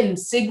I'm in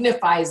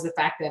signifies the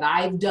fact that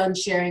I've done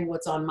sharing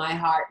what's on my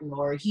heart,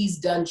 or he's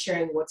done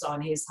sharing what's on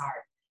his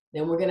heart.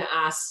 Then we're going to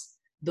ask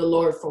the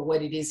Lord for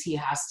what it is he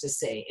has to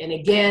say. And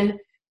again,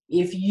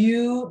 if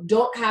you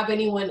don't have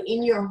anyone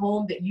in your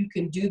home that you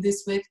can do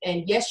this with,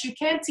 and yes, you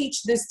can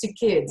teach this to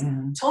kids.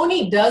 Mm-hmm.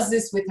 Tony does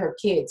this with her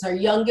kids. Her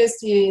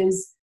youngest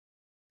is,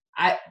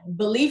 I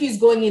believe he's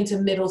going into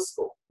middle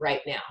school right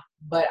now,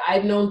 but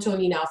I've known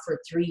Tony now for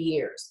 3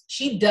 years.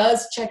 She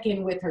does check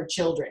in with her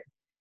children.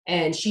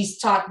 And she's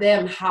taught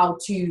them how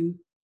to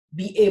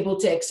be able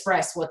to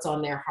express what's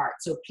on their heart.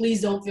 So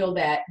please don't feel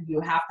that you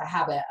have to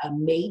have a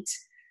mate.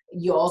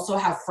 You also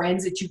have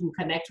friends that you can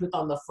connect with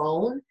on the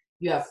phone.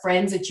 You have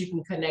friends that you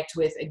can connect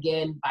with,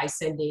 again, by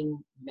sending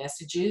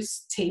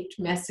messages, taped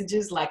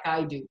messages like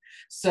I do.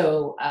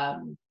 So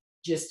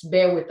just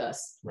bear with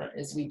us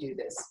as we do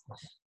this.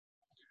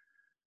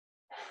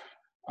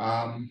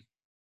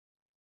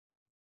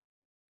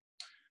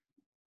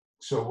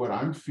 So what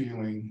I'm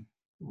feeling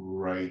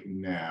right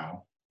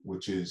now,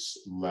 which is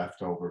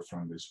left over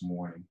from this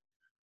morning,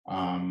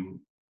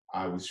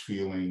 I was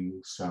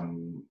feeling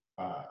some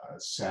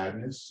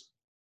sadness,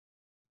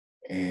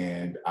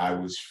 and I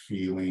was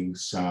feeling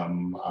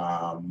some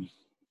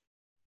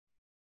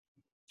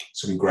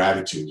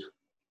gratitude,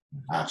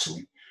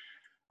 actually.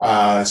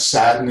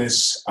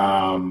 Sadness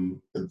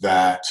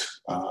that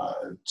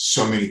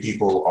so many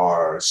people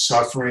are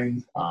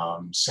suffering,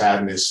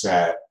 sadness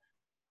that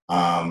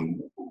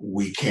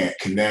we can't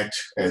connect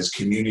as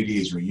community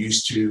as we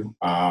used to.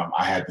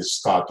 I had this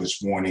thought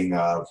this morning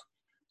of,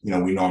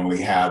 we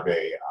normally have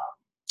a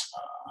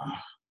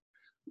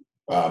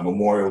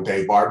Memorial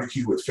Day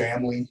barbecue with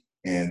family,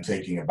 and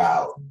thinking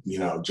about,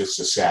 just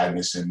the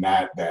sadness in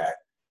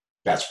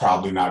that's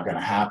probably not going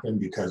to happen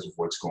because of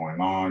what's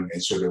going on.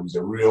 And so there was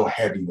a real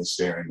heaviness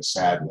there in the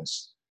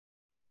sadness.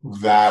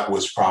 That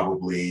was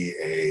probably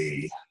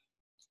a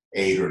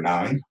 8 or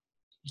 9. Okay.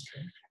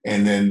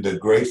 And then the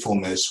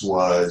gratefulness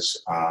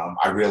was,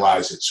 I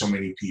realized that so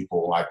many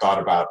people, I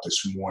thought about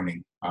this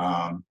morning,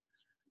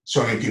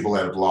 so many people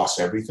that have lost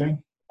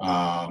everything,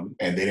 and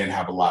they didn't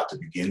have a lot to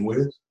begin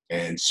with.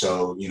 And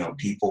so,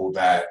 people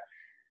that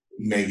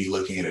may be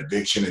looking at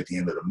eviction at the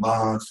end of the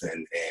month,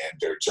 and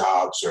their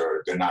jobs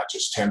they're not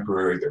just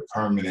temporary, they're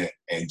permanent.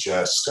 And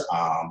just,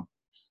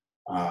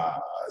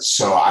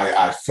 so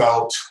I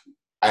felt,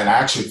 and I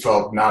actually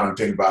felt, now that I'm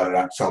thinking about it,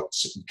 I felt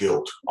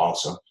guilt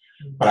also.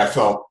 But I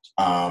felt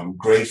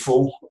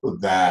grateful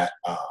that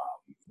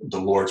the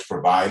Lord's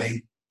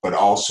providing, but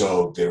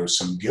also there was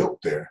some guilt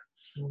there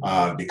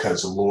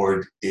because the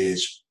Lord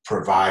is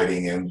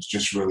providing and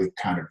just really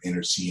kind of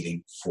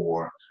interceding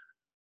for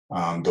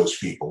those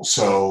people.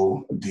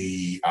 So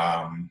the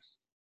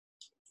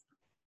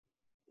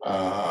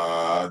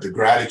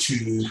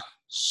gratitude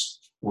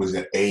was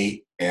an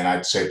 8, and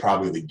I'd say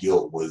probably the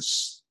guilt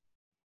was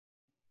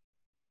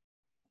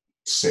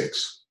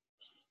 6.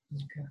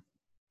 Okay.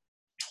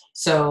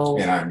 So,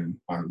 and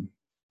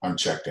I'm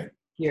checked in.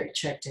 You're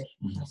checked in.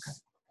 Mm-hmm. Okay.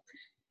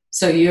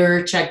 So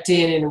you're checked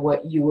in, and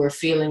what you were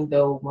feeling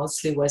though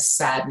mostly was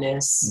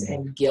sadness mm-hmm.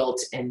 and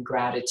guilt and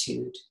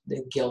gratitude.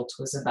 The guilt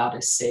was about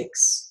a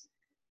 6.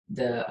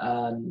 The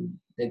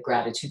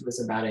gratitude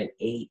was about an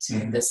 8.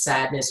 Mm-hmm. The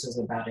sadness was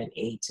about an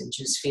 8, and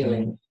just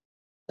feeling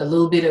mm-hmm. a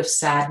little bit of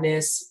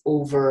sadness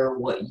over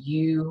what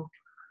you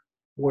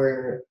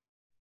were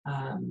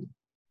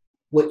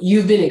what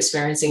you've been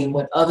experiencing and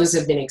what others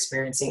have been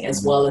experiencing,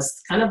 as well as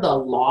kind of the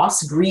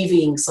loss,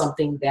 grieving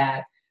something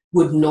that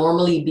would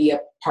normally be a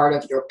part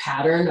of your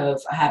pattern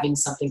of having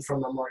something for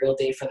Memorial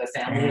Day for the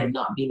family and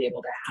not being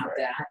able to have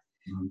that.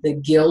 the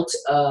guilt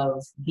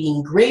of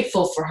being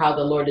grateful for how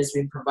the Lord has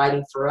been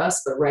providing for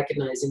us, but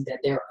recognizing that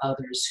there are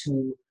others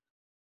who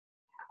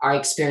are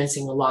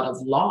experiencing a lot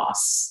of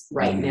loss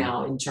right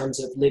now in terms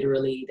of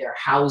literally their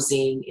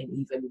housing and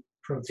even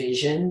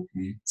provision.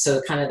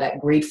 So kind of that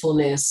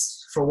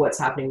gratefulness for what's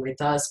happening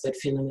with us, but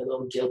feeling a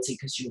little guilty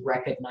because you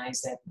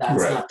recognize that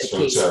that's not the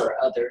case for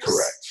others.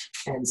 Correct.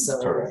 And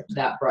so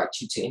that brought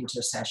you to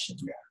intercession.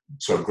 Yeah.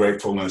 So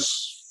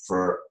gratefulness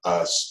for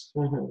us,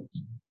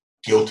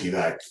 guilty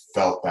that I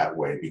felt that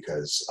way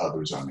because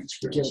others aren't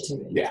experiencing.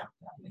 Guilty. Yeah.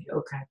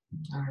 Okay.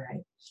 All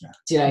right. Yeah.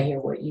 Did I hear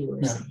what you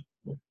were saying?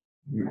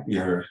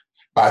 You're,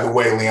 by the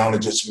way, Leona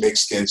just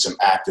mixed in some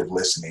active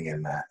listening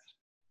in that,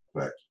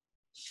 but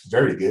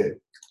very good.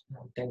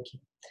 Oh, thank you.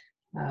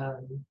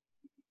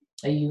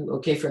 Are you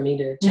okay for me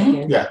to check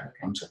in? Yeah, okay.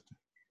 I'm checking.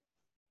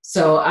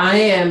 So I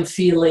am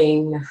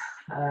feeling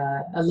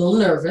a little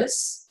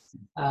nervous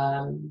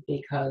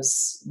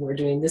because we're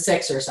doing this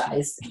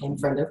exercise in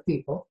front of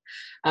people.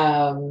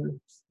 But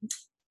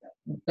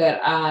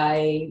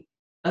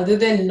other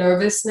than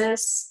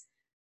nervousness,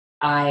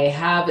 I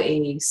have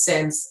a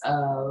sense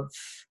of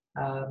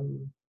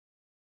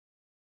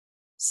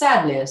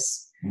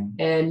sadness,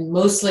 and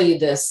mostly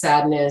the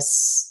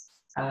sadness,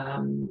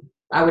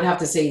 I would have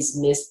to say,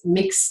 is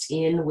mixed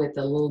in with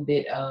a little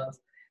bit of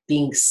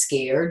being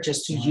scared,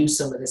 just to use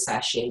some of the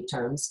sachet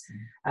terms.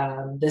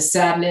 The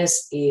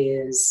sadness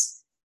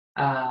is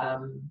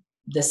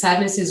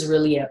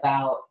really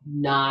about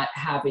not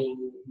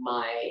having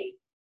my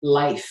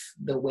life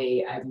the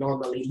way I've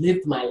normally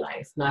lived my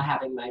life, not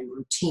having my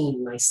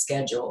routine, my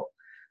schedule.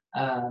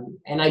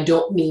 And I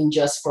don't mean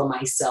just for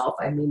myself.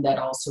 I mean that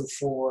also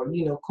for,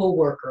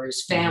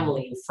 coworkers,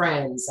 family,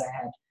 friends. I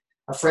had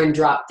a friend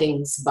drop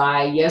things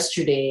by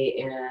yesterday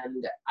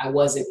and I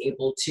wasn't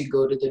able to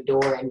go to the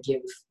door and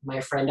give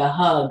my friend a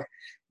hug.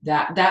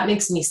 That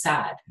makes me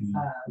sad.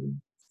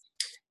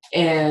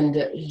 And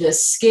the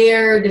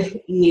scared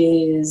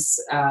is,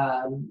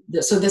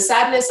 so the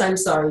sadness, I'm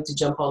sorry to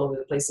jump all over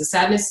the place. The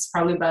sadness is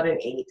probably about an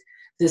 8.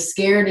 The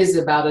scared is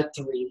about a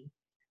 3.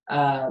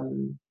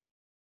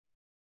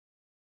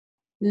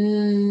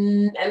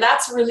 And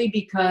that's really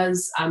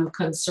because I'm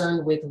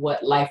concerned with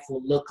what life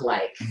will look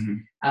like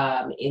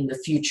in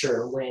the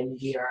future when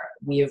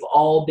we have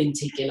all been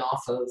taken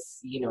off of,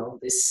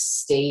 this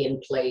stay in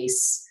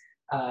place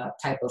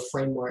type of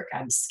framework.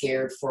 I'm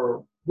scared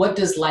for what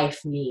does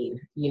life mean,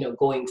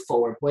 going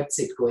forward? What's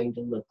it going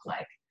to look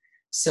like?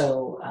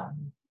 So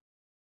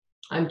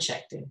I'm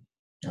checked in.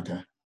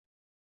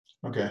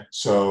 Okay.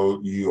 So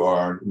you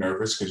are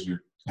nervous because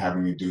you're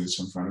having to do this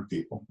in front of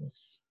people.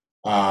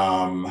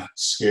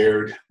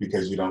 Scared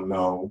because you don't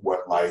know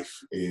what life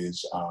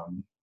is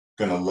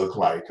going to look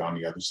like on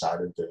the other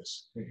side of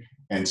this,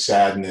 and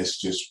sadness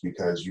just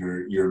because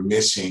you're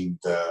missing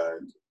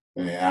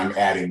and I'm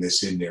adding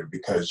this in there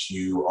because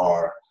you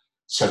are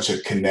such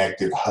a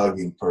connected,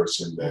 hugging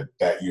person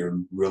that you're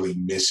really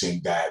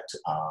missing that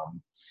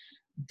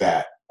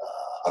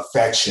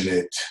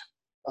affectionate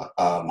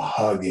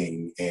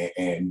hugging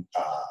and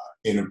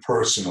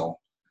interpersonal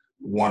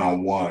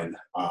one-on-one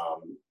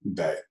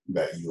that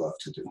you love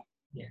to do.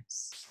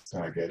 Yes.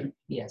 Did I get it?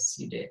 Yes,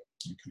 you did.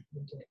 Okay.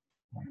 You did.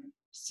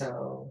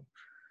 So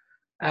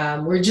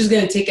we're just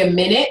going to take a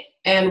minute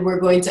and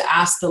we're going to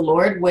ask the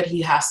Lord what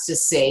he has to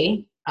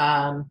say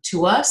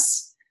to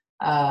us,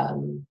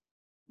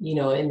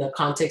 in the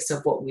context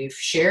of what we've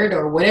shared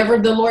or whatever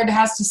the Lord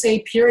has to say,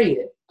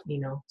 period.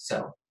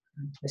 So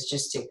let's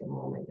just take a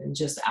moment and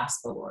just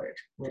ask the Lord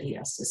what he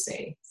has to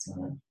say.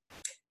 So,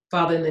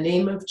 Father, in the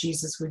name of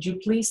Jesus, would you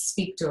please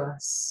speak to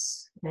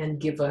us and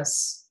give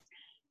us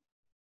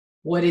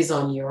what is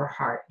on your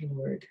heart,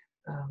 Lord,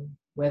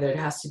 whether it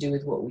has to do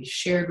with what we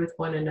shared with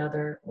one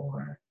another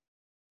or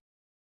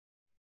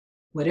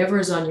whatever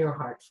is on your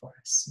heart for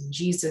us. In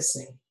Jesus'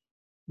 name,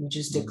 we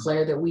just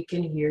declare that we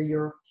can hear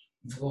your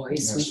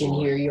voice, we can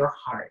hear your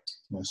heart,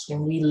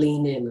 and we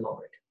lean in,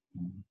 Lord.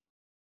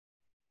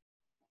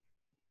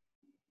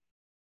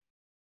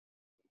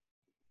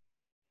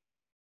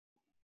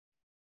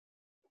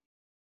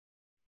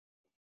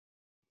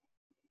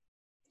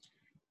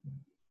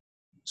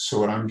 So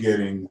what I'm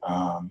getting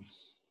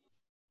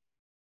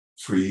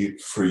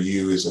for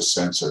you is a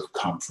sense of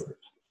comfort.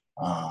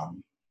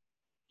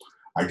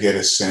 I get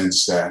a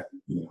sense that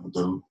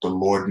the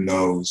Lord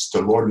knows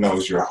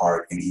your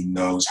heart, and he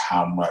knows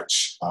how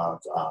much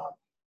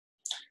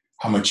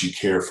you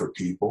care for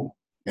people.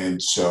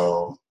 And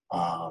so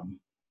I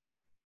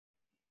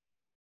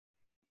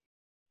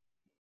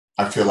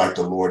feel like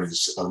the Lord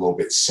is a little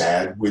bit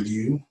sad with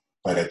you,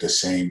 but at the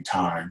same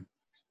time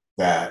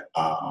that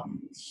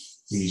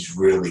he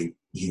really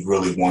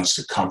wants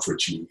to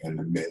comfort you in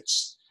the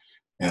midst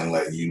and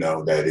let you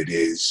know that it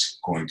is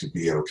going to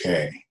be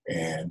okay,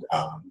 and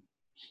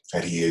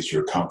that he is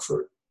your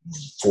comfort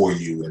for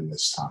you in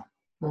this time.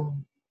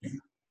 Yeah.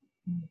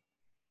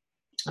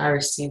 I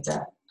received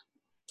that.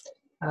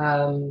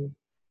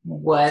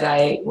 What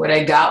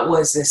I got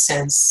was a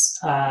sense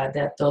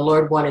that the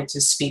Lord wanted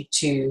to speak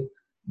to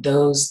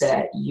those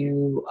that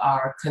you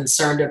are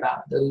concerned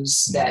about,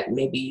 those that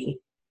maybe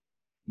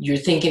you're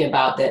thinking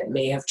about that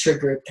may have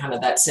triggered kind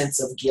of that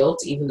sense of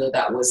guilt, even though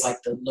that was like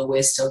the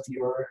lowest of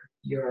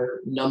your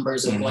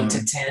numbers of 1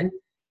 to 10,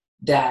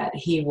 that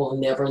he will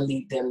never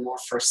leave them nor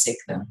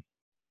forsake them.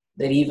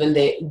 That even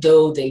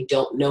though they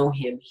don't know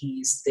him,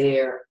 he's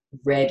there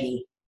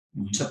ready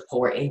to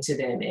pour into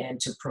them and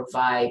to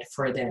provide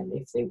for them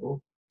if they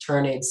will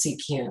turn and seek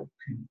him.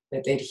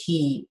 That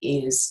he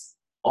is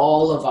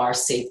all of our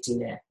safety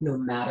net, no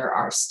matter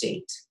our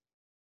state.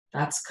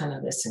 That's kind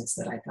of the sense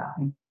that I got.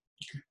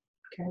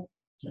 Okay.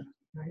 Yeah.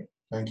 All right.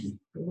 Thank you.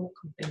 You're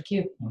welcome. Thank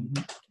you.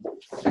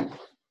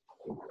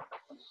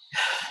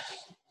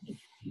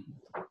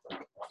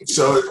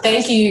 So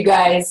thank you, you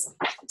guys.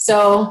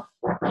 So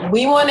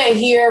we want to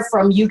hear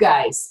from you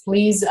guys.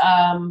 Please,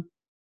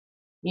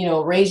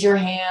 raise your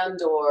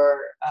hand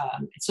or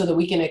so that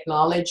we can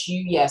acknowledge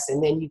you. Yes,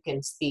 and then you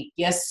can speak.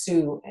 Yes,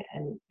 Sue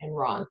and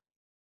Ron.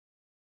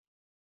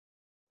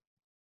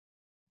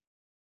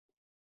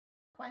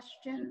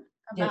 Question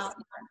about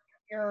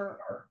your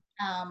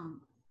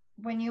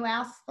when you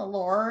asked the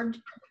Lord,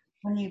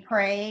 when you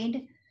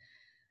prayed,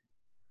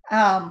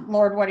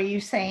 Lord, what are you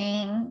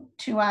saying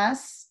to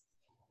us?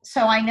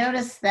 So I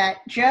noticed that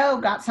Joe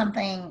got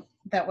something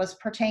that was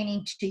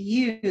pertaining to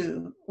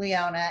you,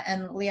 Leona,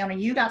 and Leona,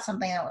 you got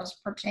something that was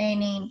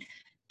pertaining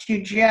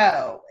to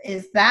Joe.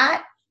 Is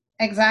that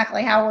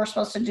exactly how we're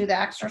supposed to do the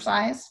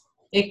exercise?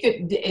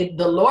 The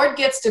Lord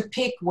gets to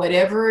pick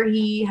whatever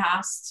he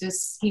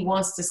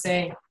wants to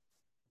say.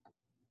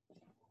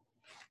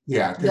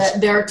 Yeah.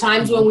 There are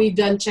times when we've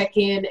done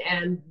check-in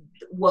and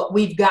what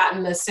we've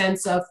gotten a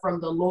sense of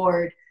from the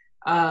Lord,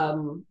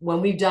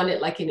 when we've done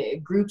it like in a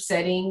group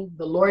setting,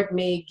 the Lord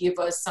may give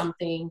us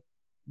something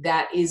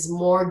that is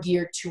more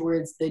geared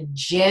towards the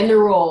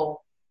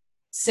general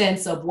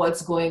sense of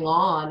what's going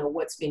on or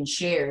what's been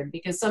shared.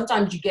 Because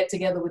sometimes you get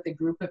together with a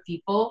group of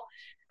people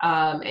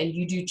and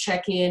you do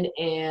check-in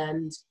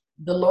and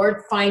the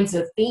Lord finds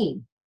a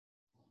theme.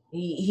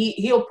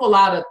 He'll pull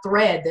out a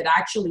thread that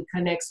actually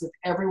connects with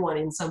everyone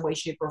in some way,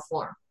 shape, or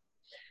form.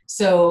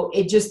 So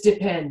it just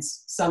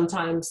depends.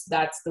 Sometimes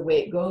that's the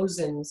way it goes,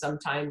 and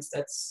sometimes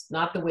that's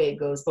not the way it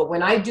goes. But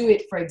when I do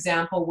it, for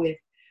example, with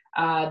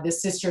the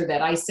sister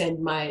that I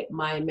send my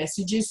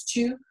messages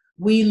to,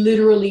 we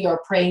literally are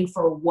praying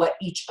for what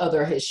each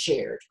other has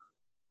shared.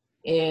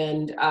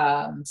 And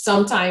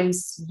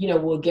sometimes,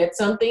 we'll get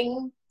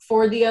something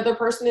for the other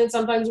person, and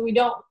sometimes we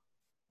don't.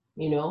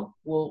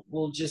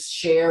 We'll just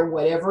share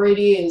whatever it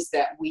is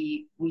that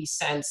we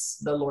sense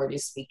the Lord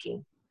is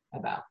speaking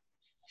about.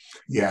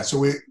 Yeah,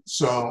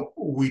 so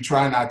we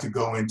try not to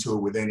go into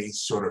it with any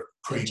sort of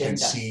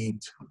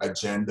preconceived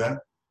agenda.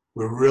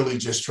 We're really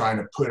just trying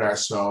to put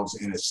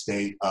ourselves in a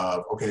state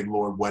of, okay,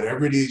 Lord,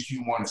 whatever it is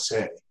you want to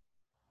say,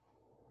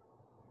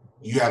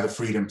 you have the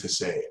freedom to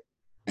say it.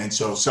 And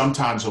so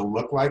sometimes it'll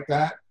look like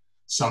that.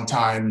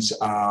 Sometimes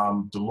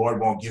the Lord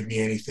won't give me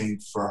anything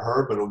for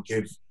her, but it'll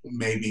give,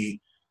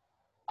 maybe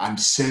I'm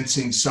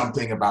sensing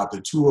something about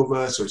the two of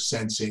us, or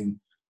sensing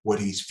what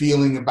he's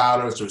feeling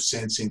about us, or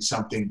sensing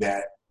something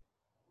that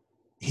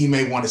he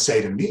may want to say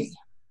to me.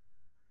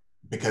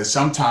 Because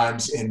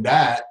sometimes in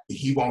that,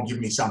 he won't give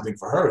me something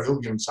for her, he'll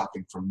give me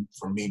something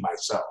for me,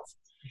 myself.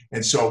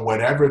 And so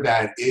whatever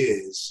that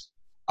is,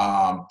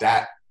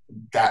 that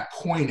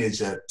point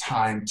is a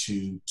time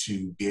to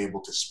be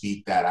able to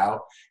speak that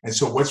out. And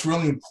so what's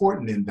really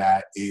important in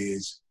that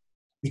is,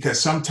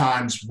 because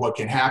sometimes what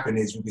can happen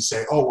is we can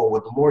say, oh,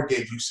 well, the Lord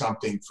gave you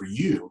something for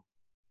you,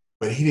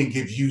 but he didn't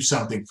give you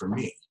something for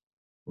me,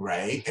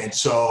 right? And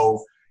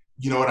so,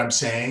 you know what I'm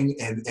saying?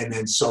 And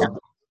then so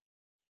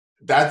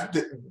that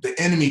the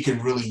enemy can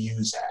really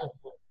use that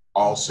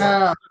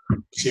also.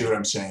 See what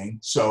I'm saying?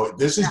 So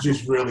this is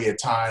just really a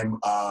time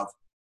of,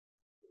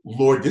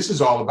 Lord, this is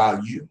all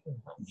about you.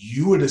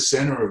 You are the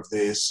center of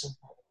this.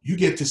 You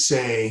get to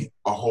say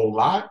a whole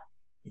lot.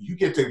 You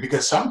get to,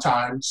 because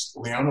sometimes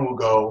Leona will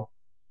go,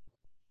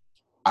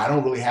 I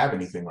don't really have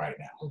anything right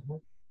now.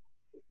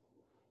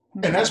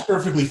 And that's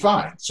perfectly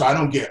fine. So I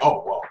don't get,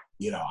 oh, well,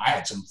 I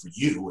had something for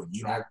you, and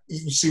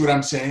you see what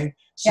I'm saying?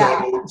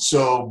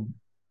 So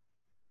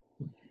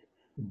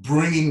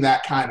bringing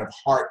that kind of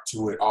heart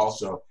to it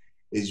also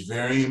is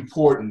very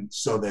important,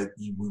 so that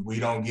we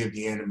don't give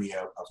the enemy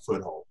a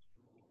foothold.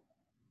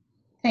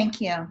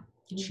 Thank you.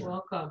 You're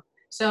welcome.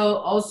 So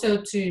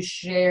also to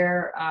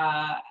share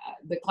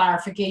the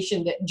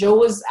clarification that Joe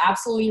was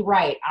absolutely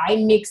right. I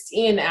mixed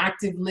in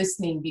active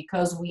listening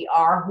because we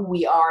are who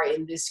we are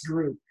in this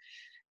group.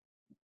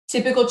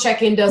 Typical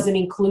check-in doesn't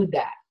include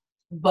that,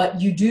 but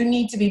you do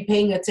need to be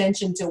paying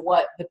attention to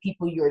what the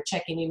people you're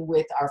checking in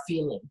with are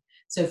feeling.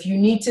 So if you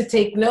need to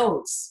take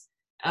notes,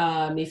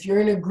 if you're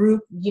in a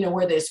group,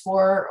 where there's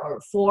four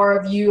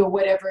of you or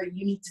whatever,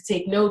 you need to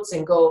take notes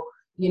and go,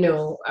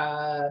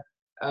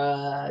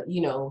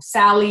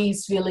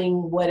 Sally's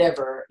feeling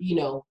whatever,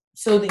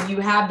 so that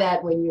you have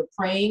that when you're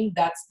praying.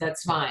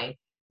 That's fine.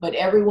 But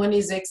everyone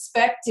is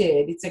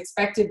expected. It's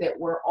expected that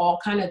we're all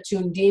kind of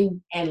tuned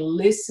in and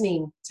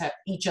listening to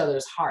each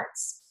other's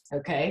hearts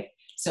Okay.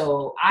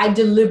 So I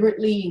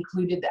deliberately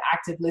included the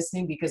active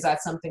listening because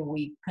that's something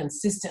we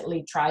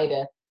consistently try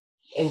to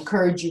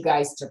encourage you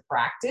guys to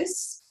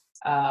practice.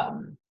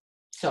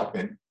 So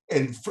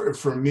And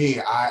for me,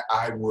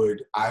 I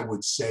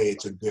would say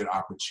it's a good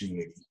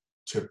opportunity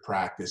to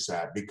practice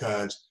that,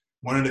 because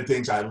one of the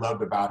things I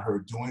loved about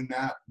her doing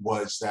that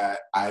was that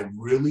I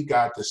really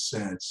got the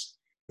sense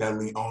that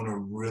Leona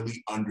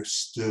really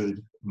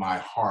understood my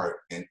heart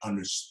and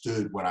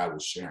understood what I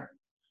was sharing.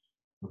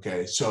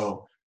 Okay,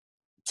 so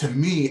to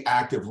me,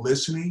 active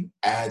listening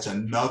adds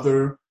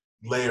another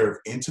layer of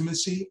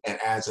intimacy and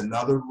adds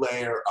another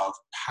layer of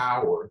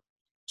power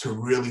to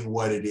really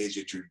what it is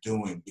that you're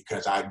doing,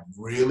 because I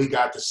really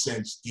got the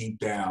sense deep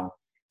down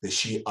that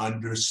she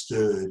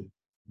understood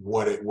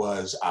what it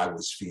was I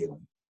was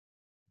feeling.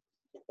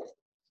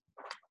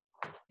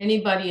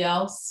 anybody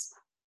else?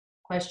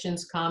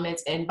 Questions,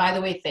 comments? And by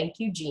the way, thank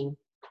you, Jean.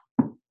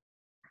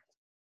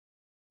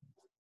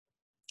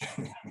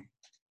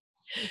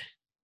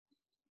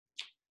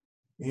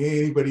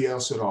 Anybody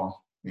else at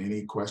all?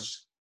 Any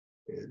questions?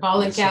 Paul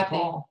and Kathy.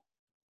 Paul.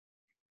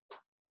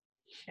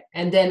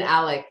 And then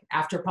Alec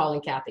after Paul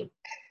and Kathy.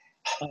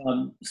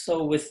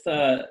 So with,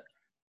 did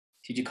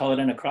you call it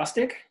an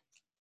acrostic?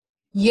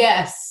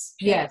 Yes,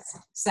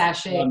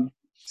 sachet.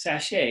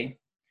 Sachet.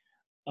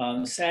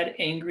 Sad,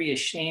 angry,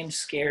 ashamed,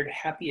 scared,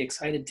 happy,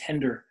 excited,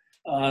 tender.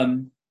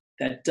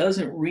 That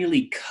doesn't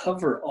really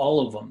cover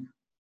all of them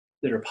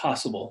that are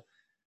possible.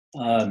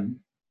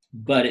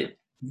 But it,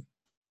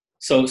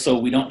 so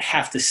we don't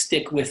have to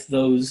stick with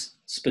those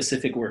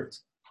specific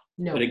words.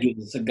 No. But it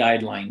gives us a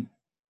guideline.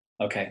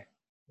 Okay.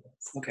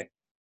 Okay.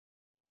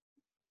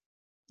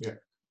 Yeah.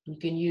 You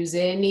can use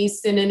any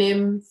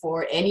synonym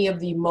for any of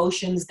the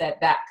emotions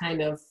that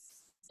kind of,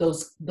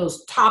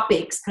 those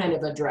topics kind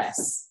of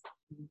address.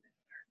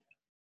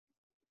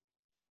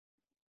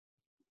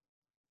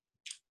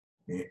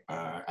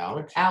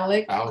 Alec?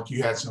 Alec,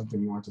 you had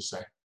something you want to say?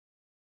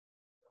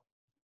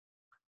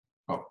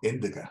 Oh,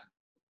 Indica.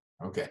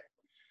 Okay.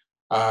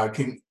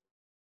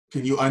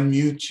 Can you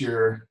unmute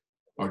your,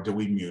 or do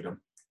we mute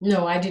them?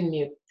 No, I didn't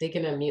mute. They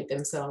can unmute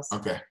themselves.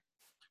 Okay.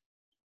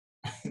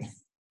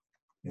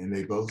 And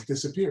they both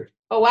disappeared.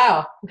 Oh,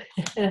 wow.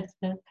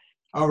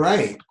 All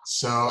right.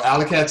 So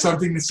Alec had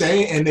something to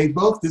say and they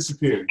both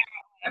disappeared.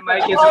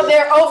 Oh,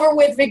 they're over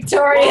with,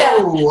 Victoria.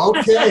 Oh,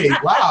 okay.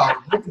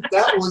 Wow.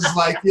 That was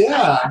like,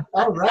 yeah.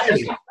 All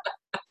right.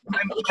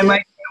 My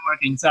mic isn't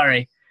working,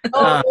 sorry.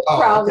 Oh, no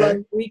problem.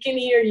 Okay. We can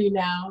hear you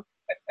now.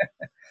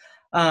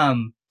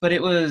 But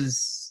it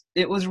was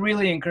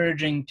really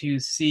encouraging to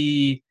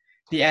see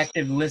the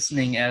active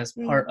listening as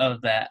part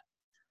of that.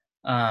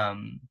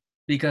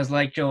 Because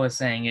like Joe was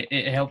saying,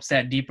 it helps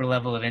that deeper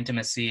level of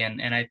intimacy.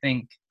 And I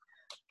think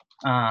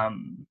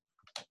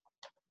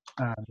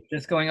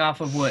just going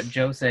off of what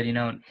Joe said,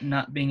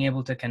 not being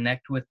able to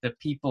connect with the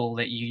people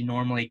that you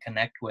normally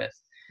connect with,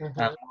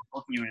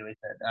 both you really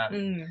said,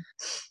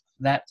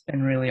 that's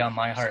been really on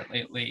my heart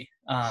lately,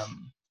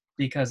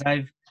 because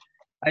I've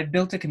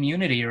built a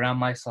community around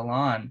my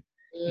salon,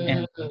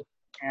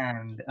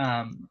 and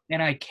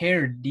I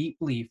care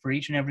deeply for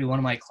each and every one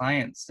of my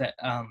clients that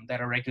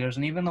are regulars,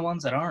 and even the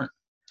ones that aren't,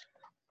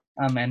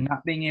 and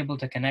not being able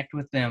to connect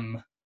with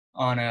them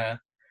on a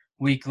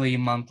weekly,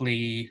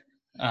 monthly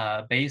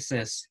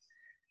basis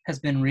has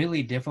been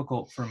really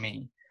difficult for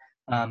me,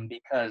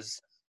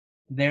 because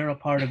they're a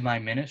part of my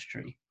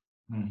ministry.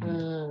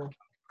 And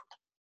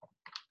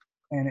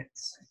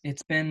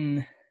it's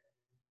been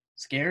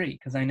scary,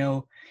 because I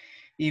know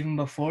even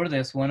before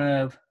this, one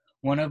of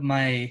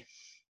my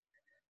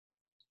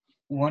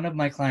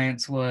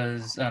clients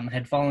was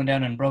had fallen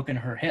down and broken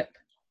her hip,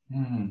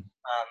 and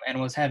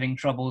was having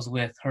troubles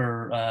with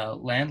her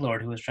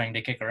landlord, who was trying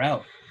to kick her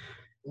out.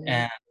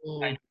 And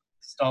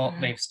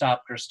they've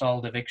stopped or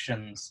stalled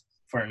evictions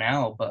for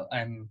now, but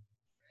I'm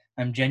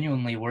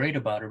genuinely worried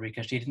about her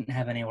because she didn't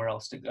have anywhere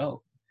else to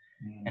go,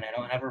 and I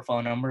don't have her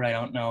phone number. I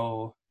don't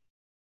know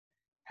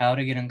how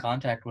to get in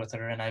contact with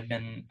her, and I've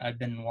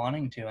been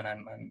wanting to,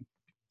 and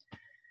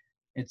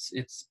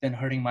it's been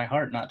hurting my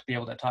heart not to be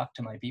able to talk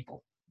to my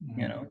people,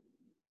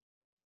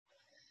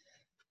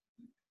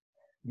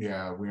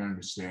 Yeah, we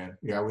understand.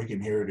 Yeah, we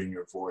can hear it in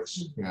your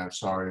voice. Yeah, I'm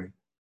sorry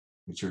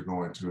that you're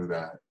going through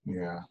that.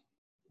 Yeah.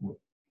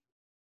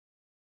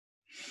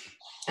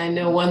 I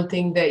know one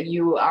thing that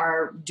you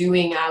are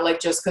doing,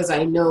 Alec, just because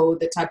I know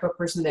the type of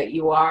person that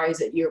you are, is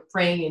that you're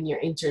praying and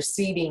you're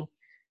interceding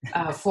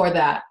for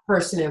that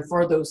person and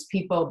for those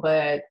people.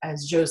 But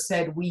as Joe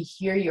said, we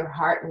hear your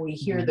heart and we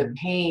hear the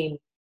pain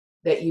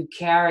that you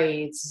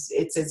carry.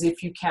 It's as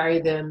if you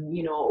carry them,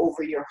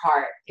 over your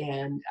heart,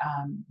 and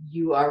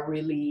you are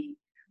really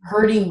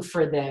hurting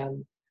for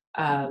them.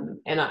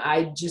 And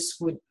I just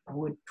would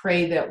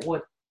pray that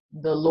what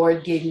the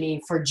Lord gave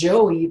me for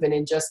Joe, even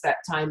in just that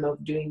time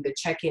of doing the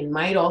check-in,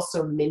 might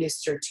also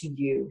minister to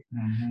you.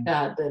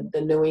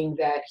 The knowing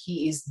that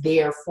he is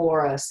there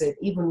for us, and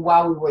even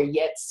while we were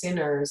yet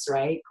sinners,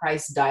 right?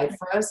 Christ died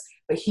for us,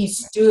 but he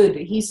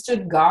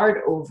stood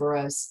guard over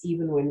us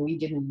even when we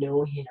didn't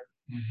know him.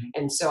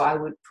 And so I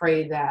would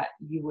pray that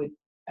you would,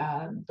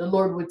 the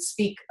Lord would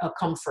speak a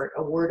comfort,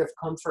 a word of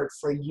comfort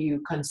for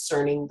you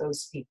concerning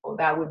those people.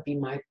 That would be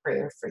my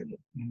prayer for you.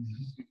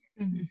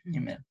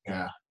 Amen.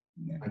 Yeah.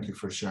 Thank you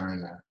for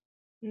sharing that.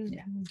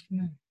 Yeah.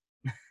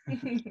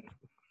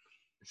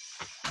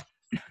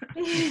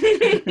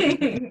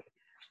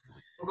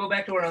 We'll go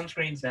back to our own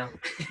screens now.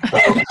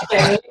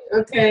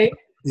 Okay.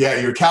 Yeah,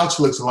 your couch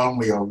looks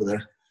lonely over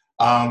there.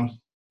 I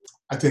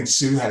think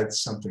Sue had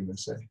something to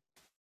say.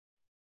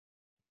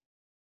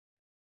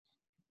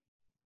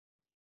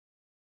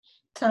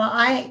 So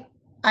I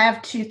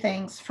have two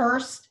things.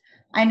 First,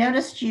 I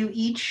noticed you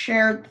each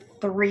shared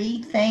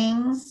 3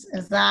 things.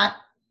 Is that,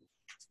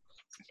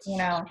 you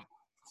know?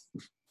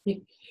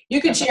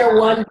 You could share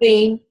one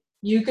thing.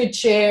 You could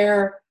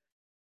share,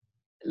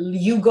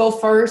 you go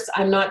first.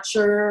 I'm not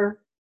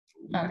sure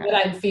what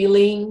I'm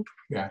feeling.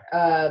 Yeah.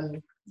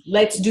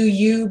 Let's do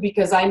you,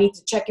 because I need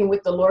to check in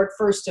with the Lord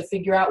first to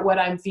figure out what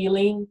I'm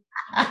feeling.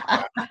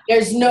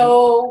 There's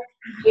no,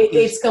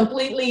 it's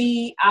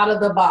completely out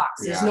of the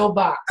box. There's no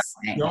box.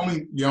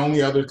 The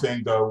only other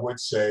thing though I would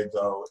say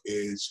though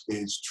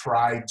is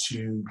try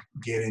to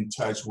get in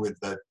touch with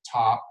the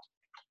top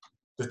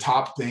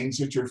things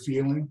that you're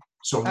feeling.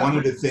 So one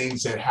of the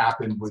things that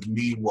happened with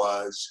me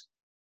was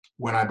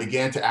when I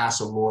began to ask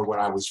the Lord what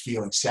I was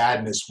feeling,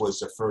 sadness was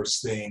the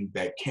first thing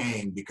that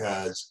came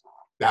because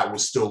that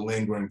was still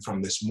lingering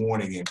from this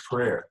morning in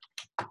prayer.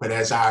 But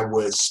as I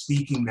was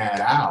speaking that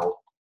out,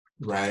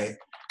 right?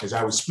 As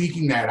I was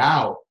speaking that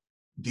out,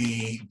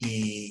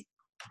 the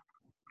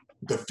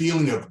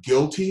feeling of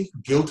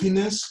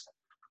guiltiness,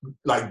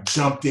 like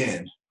jumped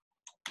in.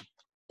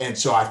 And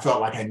so I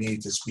felt like I needed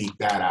to speak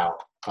that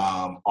out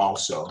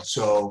also.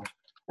 So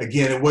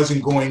again, it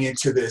wasn't going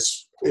into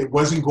this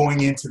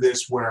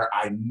where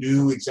I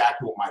knew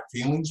exactly what my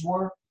feelings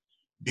were.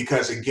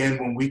 Because again,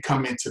 when we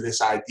come into this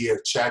idea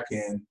of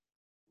check-in,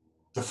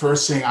 the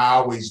first thing I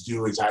always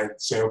do is I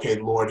say, okay,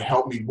 Lord,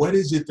 help me. What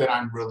is it that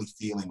I'm really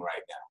feeling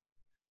right now?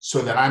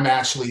 So that I'm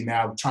actually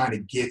now trying to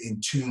get in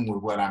tune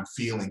with what I'm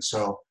feeling.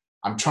 So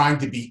I'm trying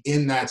to be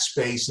in that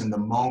space in the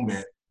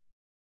moment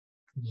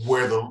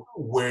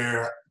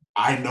where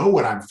I know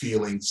what I'm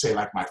feeling, say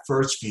like my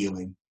first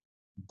feeling,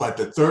 but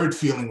the third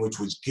feeling, which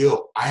was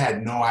guilt, I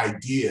had no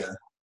idea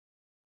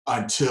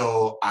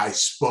until I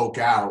spoke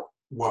out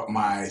what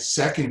my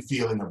second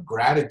feeling of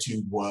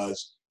gratitude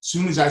was. As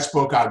soon as I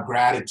spoke out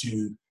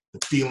gratitude,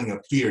 the feeling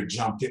of fear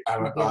jumped in,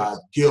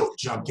 guilt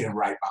jumped in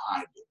right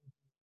behind it.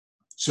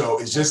 So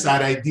it's just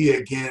that idea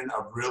again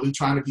of really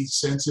trying to be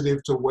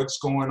sensitive to what's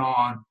going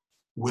on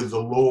with the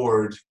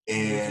Lord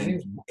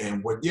and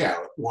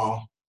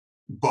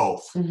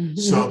both,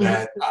 so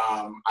that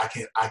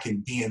I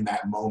can be in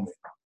that moment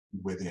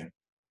with Him.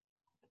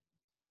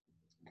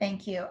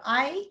 Thank you.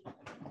 I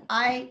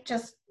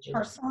just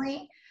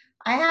personally,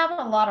 I have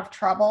a lot of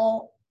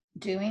trouble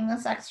doing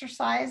this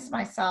exercise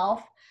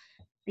myself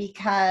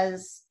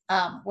because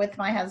with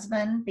my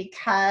husband,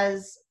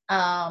 because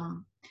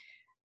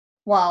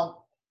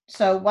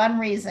so one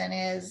reason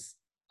is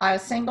I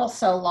was single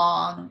so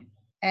long,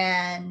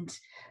 and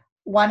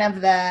one of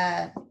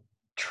the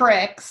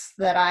tricks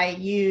that I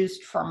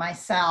used for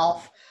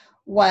myself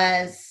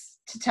was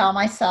to tell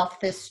myself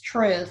this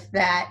truth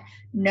that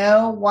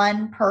no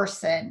one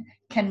person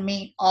can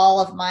meet all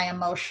of my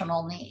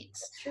emotional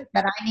needs,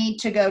 that I need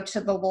to go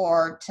to the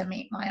Lord to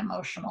meet my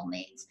emotional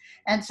needs.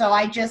 And so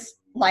I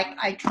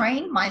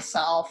trained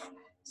myself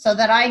so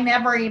that I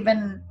never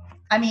even,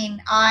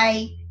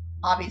 I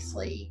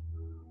obviously,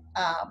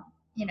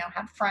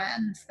 had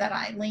friends that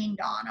I leaned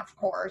on, of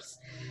course,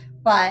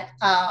 but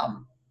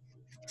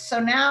so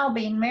now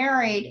being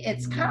married,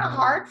 it's kind of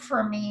hard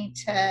for me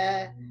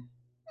to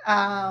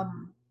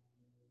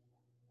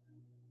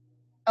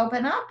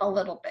open up a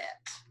little bit.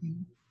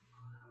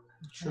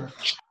 Sure.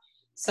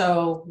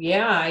 So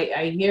yeah,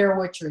 I hear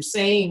what you're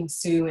saying,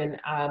 Sue, and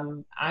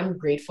I'm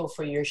grateful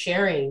for your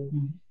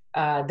sharing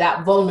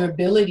that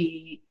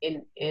vulnerability.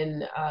 I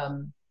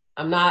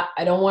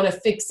don't want to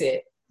fix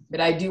it, but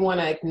I do want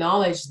to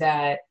acknowledge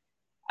that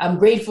I'm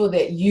grateful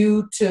that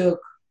you took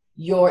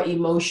your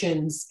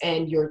emotions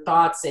and your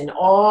thoughts and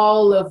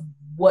all of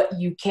what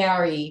you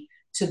carry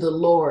to the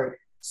Lord.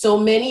 So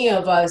many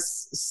of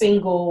us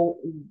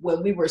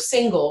when we were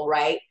single,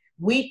 right?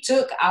 We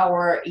took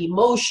our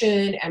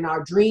emotion and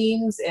our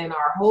dreams and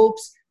our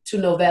hopes to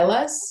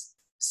novellas,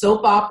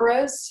 soap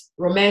operas,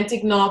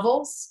 romantic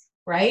novels,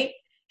 right?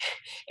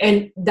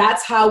 And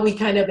that's how we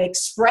kind of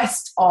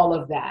expressed all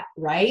of that,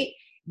 right?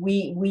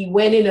 We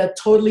went in a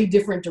totally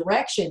different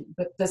direction,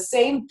 but the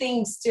same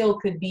thing still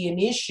could be an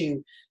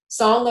issue.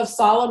 Song of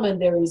Solomon,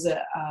 there is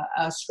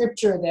a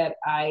scripture that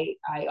I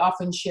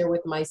often share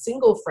with my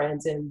single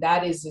friends, and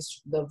that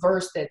is the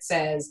verse that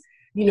says,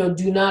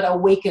 do not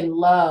awaken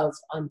love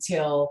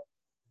until,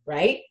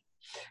 right?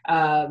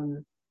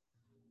 And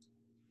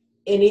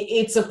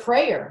it's a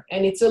prayer,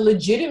 and it's a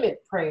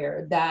legitimate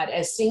prayer that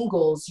as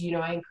singles,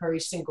 I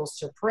encourage singles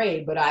to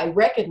pray, but I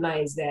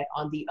recognize that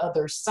on the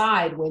other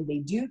side, when they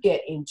do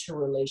get into a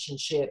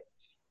relationship,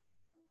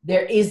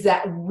 there is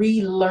that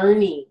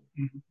relearning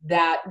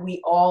that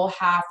we all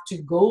have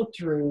to go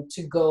through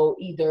to go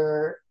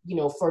either,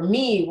 for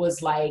me, it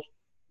was like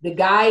the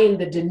guy in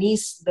the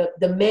Denise,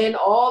 the men,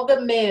 all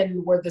the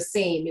men were the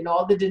same in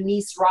all the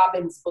Denise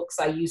Robbins books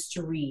I used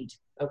to read.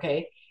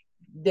 Okay.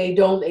 They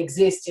don't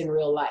exist in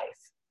real life.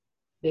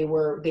 They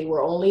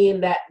were only in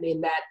that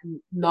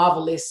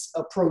novelist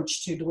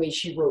approach to the way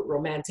she wrote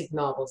romantic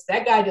novels.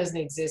 That guy doesn't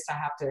exist. I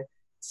have to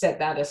set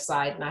that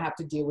aside and I have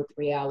to deal with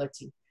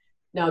reality.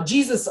 Now,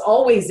 Jesus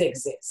always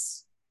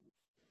exists.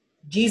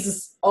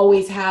 Jesus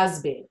always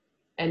has been.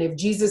 And if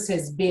Jesus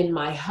has been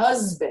my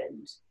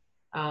husband,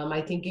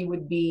 I think it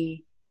would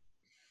be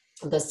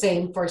the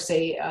same for,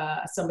 say,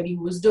 somebody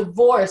who was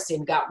divorced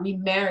and got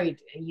remarried,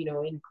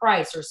 in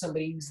Christ, or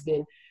somebody who's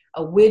been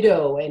a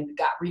widow and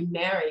got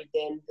remarried.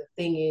 Then the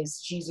thing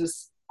is,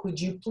 Jesus, could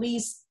you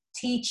please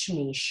teach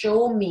me,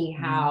 show me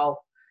how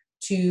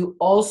to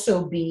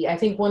also be, I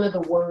think one of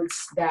the words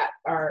that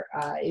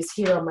is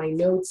here on my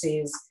notes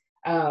is,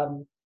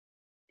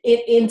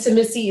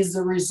 intimacy is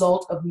the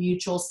result of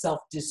mutual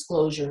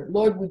self-disclosure.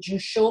 Lord, would you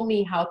show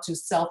me how to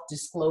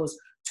self-disclose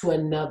to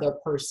another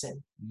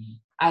person?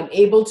 I'm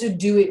able to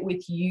do it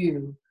with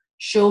you.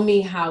 Show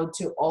me how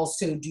to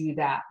also do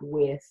that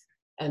with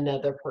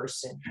another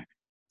person.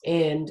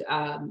 And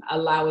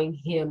allowing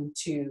him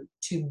to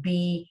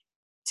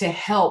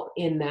help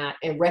in that,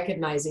 and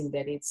recognizing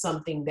that it's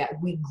something that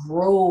we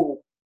grow.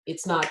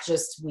 It's not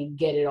just we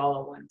get it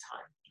all at one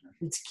time.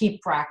 It's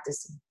keep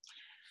practicing.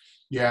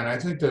 Yeah, and I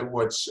think that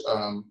what's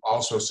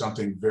also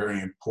something very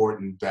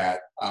important, that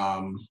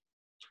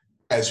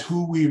as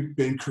who we've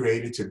been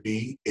created to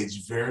be,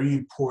 it's very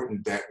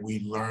important that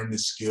we learn the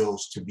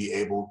skills to be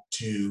able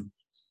to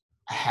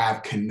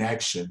have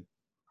connection,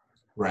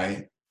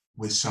 right,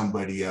 with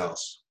somebody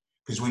else.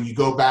 Because when you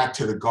go back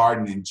to the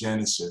garden in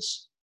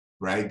Genesis,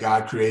 right,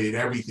 God created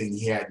everything.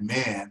 He had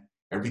man,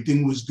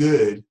 everything was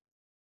good,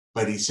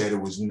 but he said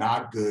it was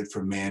not good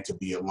for man to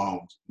be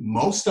alone.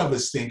 Most of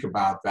us think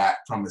about that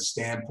from a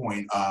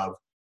standpoint of,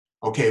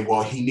 okay,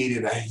 well, he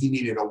needed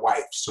a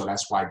wife, so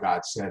that's why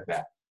God said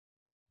that.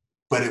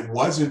 But it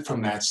wasn't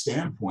from that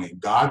standpoint.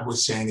 God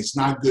was saying it's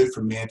not good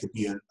for man to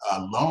be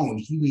alone.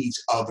 He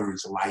needs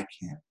others like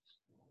him.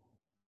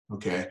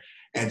 Okay?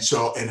 And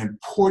so an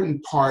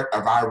important part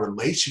of our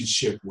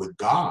relationship with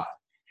God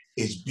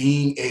is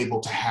being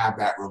able to have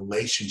that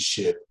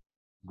relationship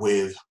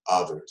with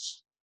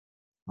others.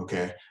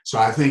 Okay? So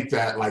I think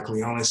that, like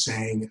Leona's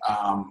saying,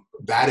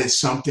 that is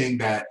something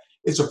that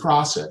it's a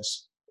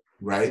process,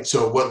 right?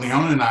 So what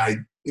Leona and I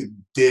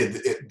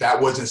did, that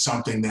wasn't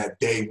something that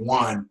day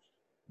one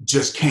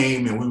just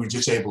came and we were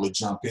just able to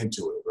jump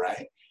into it,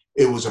 right?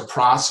 It was a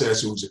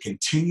process. It was a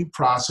continued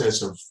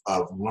process of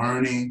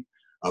learning,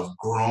 of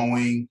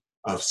growing,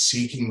 of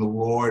seeking the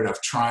Lord, of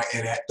trying,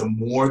 and the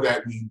more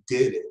that we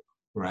did it,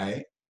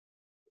 right,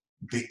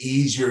 the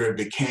easier it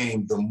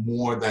became, the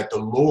more that the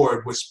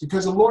Lord was,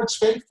 because the Lord's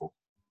faithful,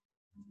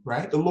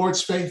 right? The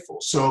Lord's faithful.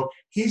 So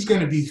he's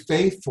going to be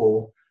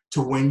faithful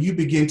to when you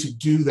begin to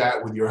do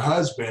that with your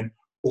husband,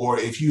 or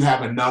if you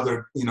have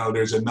another,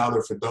 there's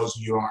another, for those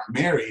of you who aren't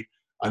married,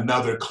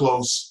 another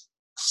close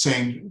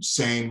same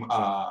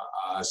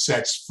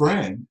sex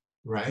friend,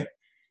 right?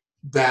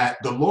 That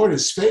the Lord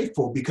is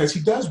faithful because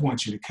he does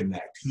want you to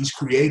connect. He's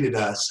created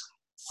us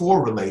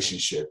for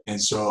relationship.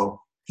 And so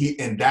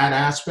in that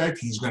aspect,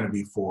 he's going to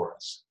be for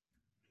us.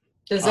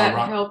 Does that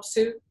help,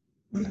 Sue?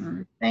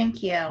 Mm-hmm.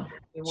 Thank you.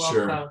 You're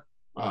welcome.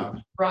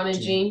 Sure. Ron and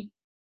Jean?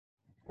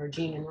 Or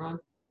Jean and Ron?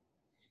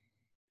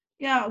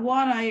 Yeah,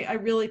 Juan, I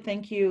really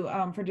thank you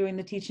for doing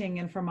the teaching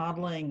and for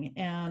modeling.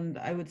 And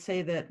I would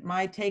say that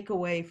my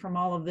takeaway from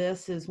all of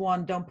this is,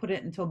 one, don't put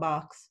it into a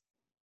box.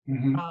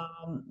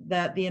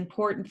 That the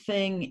important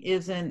thing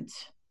isn't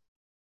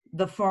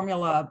the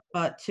formula,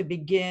 but to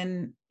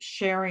begin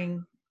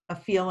sharing a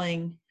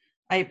feeling.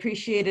 I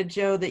appreciated,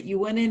 Joe, that you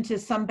went into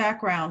some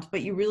background,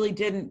 but you really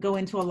didn't go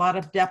into a lot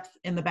of depth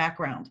in the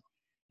background,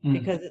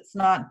 because it's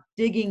not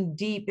digging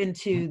deep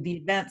into the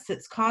events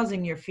that's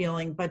causing your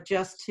feeling, but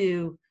just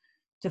to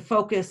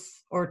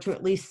focus, or to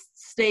at least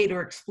state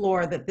or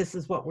explore that this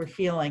is what we're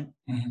feeling.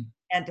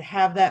 And to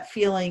have that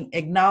feeling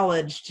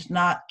acknowledged,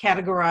 not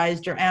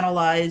categorized or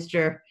analyzed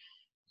or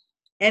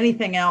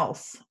anything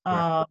else.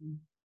 Right.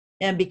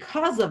 And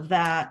because of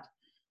that,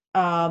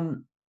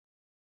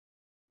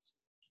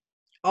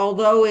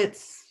 although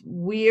it's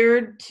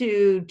weird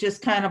to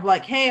just kind of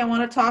like, hey, I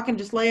want to talk and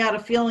just lay out a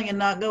feeling and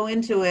not go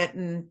into it.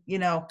 And,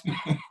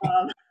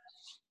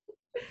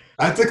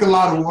 that took a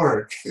lot of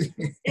work.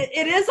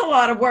 It is a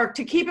lot of work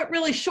to keep it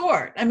really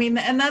short. I mean,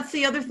 and that's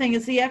the other thing,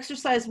 is the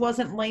exercise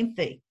wasn't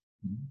lengthy.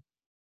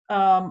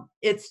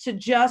 It's to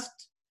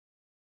just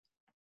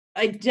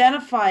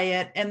identify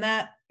it, and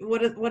that,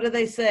 what do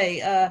they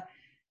say?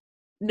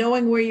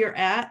 Knowing where you're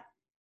at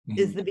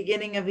is the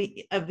beginning of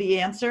the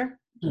answer.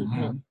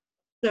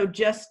 So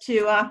just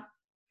to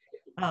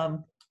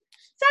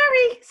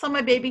sorry, saw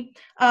my baby.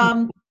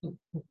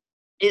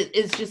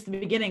 Is just the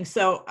beginning.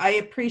 So I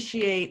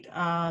appreciate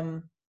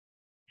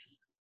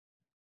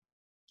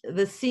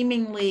the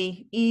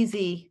seemingly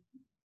easy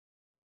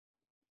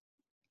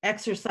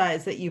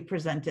exercise that you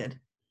presented.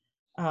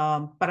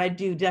 But I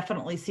do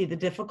definitely see the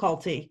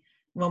difficulty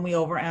when we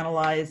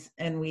overanalyze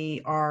and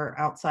we are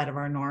outside of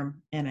our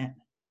norm in it.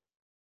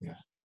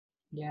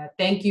 Yeah,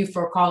 thank you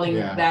for calling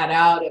that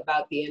out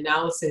about the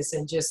analysis,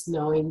 and just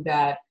knowing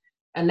that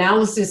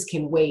analysis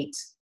can wait.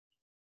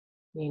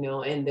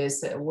 In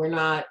this,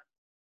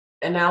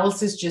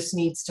 analysis just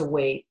needs to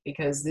wait,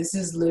 because this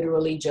is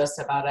literally just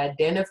about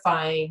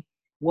identifying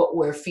what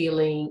we're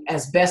feeling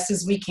as best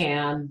as we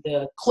can,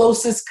 the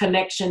closest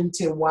connection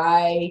to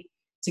why,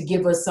 to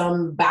give us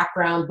some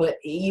background. But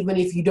even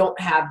if you don't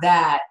have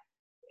that,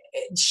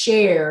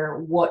 share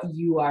what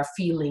you are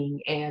feeling,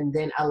 and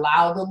then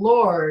allow the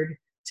Lord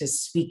to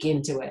speak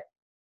into it,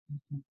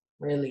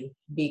 really,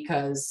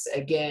 because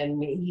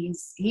again,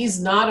 he's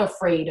not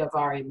afraid of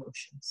our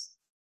emotions.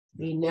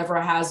 He never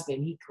has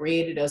been. He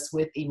created us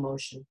with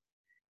emotion,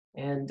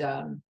 and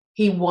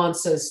he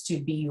wants us to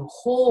be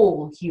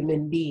whole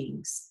human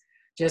beings.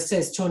 Just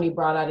as Tony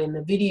brought out in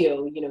the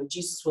video,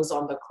 Jesus was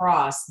on the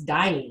cross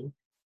dying,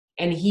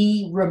 and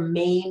he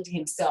remained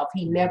himself.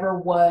 He never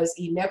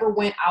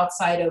went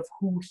outside of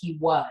who he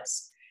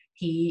was.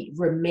 He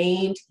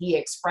remained, he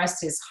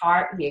expressed his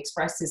heart, he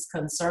expressed his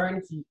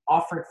concern, he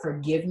offered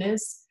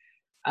forgiveness.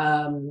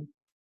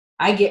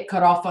 I get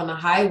cut off on the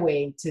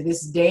highway to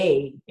this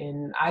day,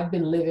 and I've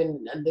been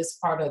living in this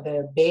part of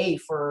the Bay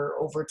for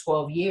over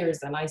 12 years,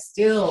 and I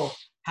still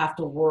have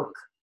to work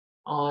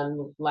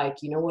on,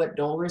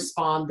 don't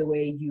respond the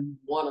way you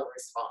want to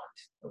respond,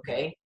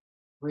 okay?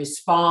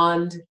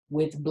 Respond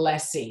with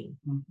blessing,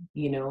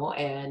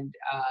 and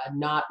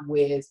not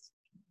with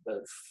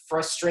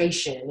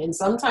frustration. And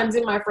sometimes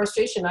in my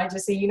frustration, I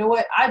just say, you know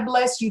what, I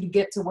bless you to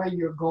get to where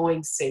you're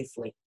going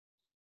safely.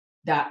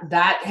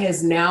 That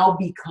has now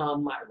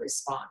become my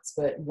response.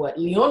 But what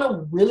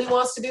Leona really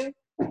wants to do,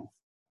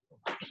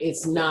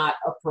 it's not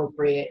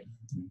appropriate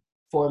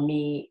for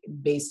me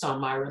based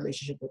on my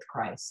relationship with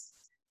Christ.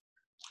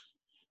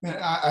 And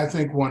I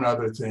think one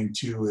other thing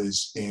too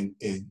is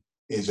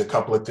a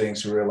couple of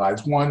things to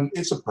realize. One,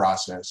 it's a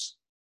process.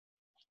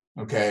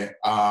 Okay.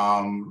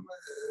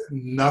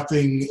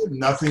 Nothing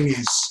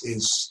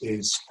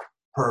is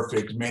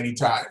perfect. Many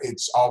times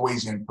it's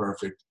always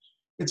imperfect.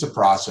 It's a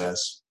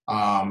process.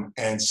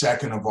 And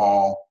second of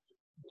all,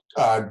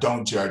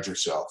 don't judge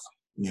yourself.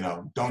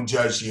 Don't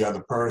judge the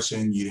other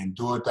person. You didn't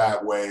do it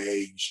that way.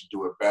 You should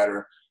do it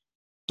better.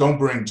 Don't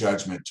bring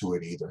judgment to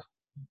it either.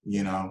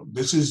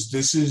 This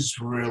is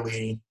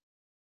really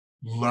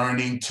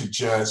learning to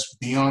just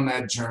be on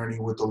that journey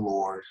with the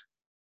Lord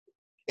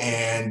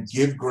and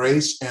give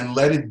grace and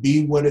let it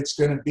be what it's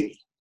going to be.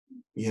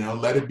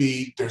 Let it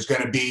be. There's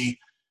going to be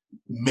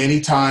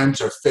many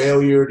times of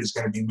failure. There's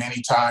going to be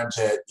many times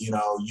that, you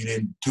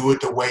didn't do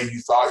it the way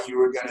you thought you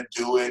were going to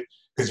do it.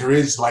 Because there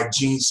is, like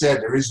Jean said,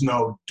 there is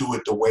no do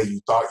it the way you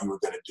thought you were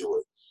going to do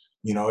it.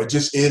 It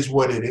just is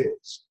what it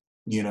is,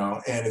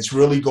 and it's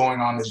really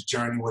going on this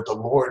journey with the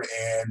Lord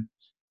and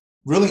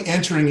really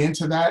entering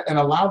into that and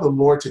allow the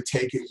Lord to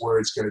take it where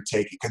it's going to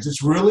take it. Because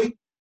it's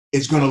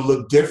going to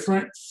look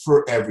different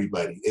for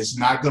everybody. It's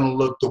not going to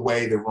look the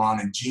way that Ron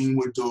and Jean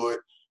would do it,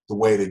 the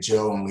way that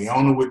Joe and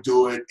Leona would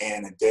do it,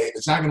 and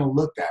it's not going to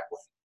look that way.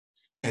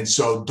 And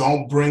so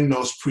don't bring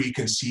those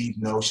preconceived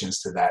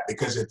notions to that,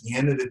 because at the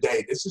end of the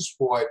day, this is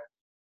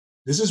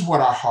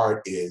what our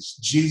heart is.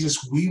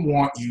 Jesus, we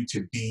want you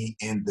to be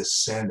in the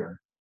center.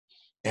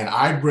 And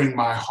I bring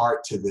my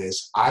heart to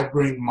this. I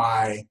bring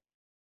my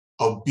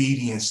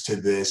obedience to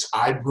this.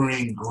 I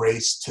bring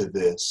grace to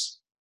this,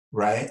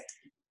 right?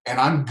 And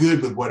I'm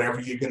good with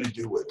whatever you're going to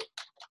do with it.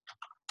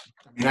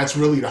 I mean, that's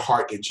really the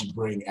heart that you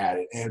bring at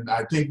it. And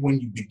I think when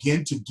you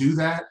begin to do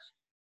that,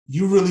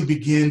 you really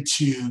begin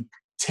to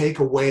take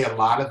away a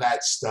lot of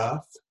that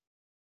stuff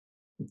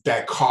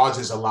that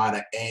causes a lot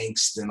of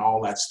angst and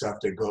all that stuff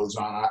that goes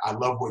on. I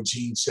love what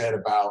Jean said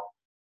about,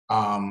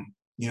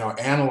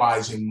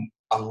 analyzing.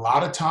 A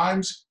lot of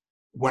times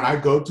when I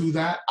go through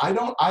that, I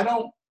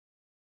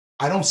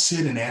don't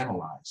sit and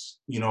analyze,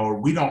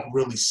 or we don't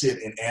really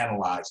sit and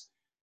analyze,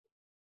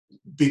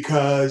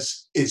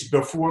 because it's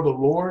before the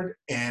Lord.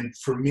 And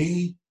for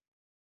me,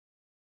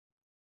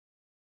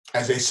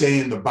 as they say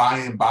in the by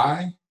and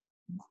by,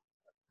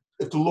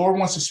 if the Lord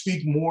wants to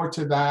speak more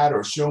to that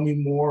or show me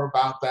more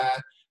about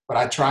that, but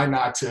I try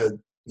not to,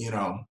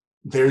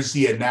 there's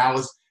the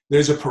analysis,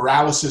 there's a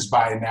paralysis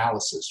by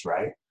analysis,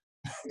 right?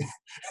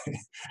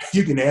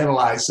 You can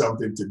analyze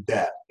something to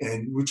death,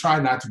 and we try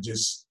not to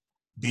just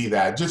be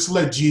that. Just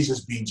let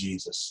Jesus be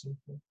Jesus.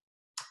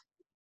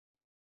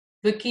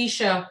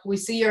 Lakeisha, we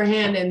see your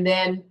hand, and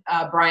then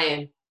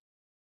Brian.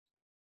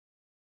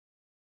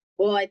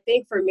 Well, I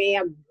think for me,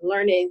 I'm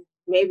learning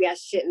maybe I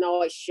shouldn't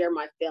always share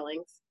my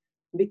feelings,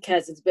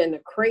 because it's been a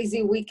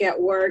crazy week at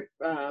work.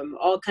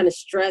 All kind of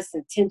stress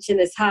and tension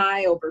is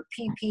high over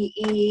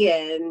PPE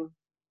and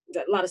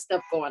a lot of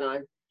stuff going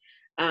on.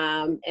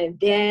 And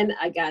then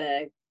I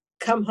gotta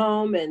come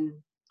home, and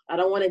I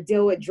don't want to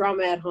deal with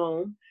drama at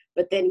home.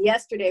 But then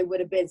yesterday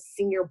would have been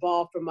senior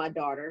ball for my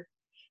daughter.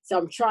 So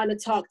I'm trying to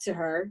talk to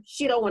her.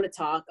 She don't want to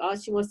talk. All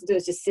she wants to do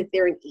is just sit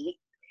there and eat.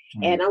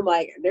 And I'm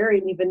like, there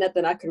ain't even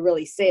nothing I could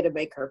really say to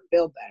make her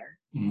feel better.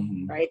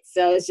 Right.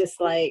 So it's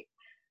just like,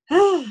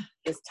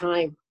 it's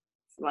time.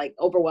 It's like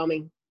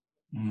overwhelming.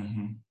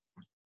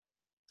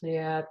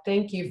 Yeah.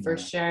 Thank you for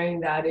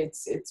sharing that.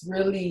 It's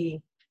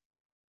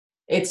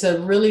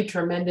a really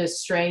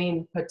tremendous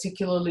strain,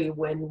 particularly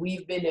when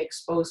we've been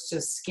exposed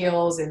to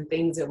skills and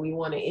things that we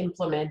want to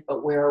implement,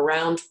 but we're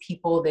around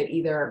people that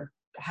either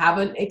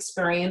haven't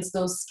experienced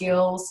those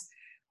skills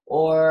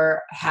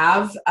or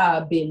have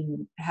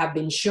been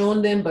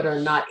shown them but are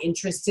not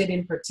interested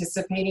in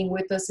participating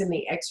with us in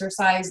the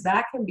exercise.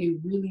 That can be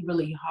really,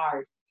 really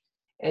hard.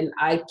 And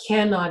I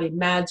cannot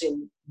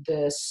imagine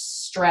the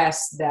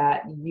stress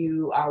that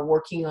you are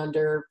working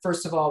under,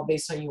 first of all,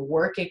 based on your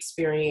work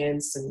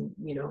experience and,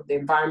 you know, the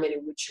environment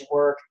in which you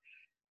work,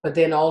 but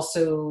then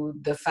also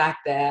the fact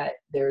that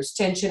there's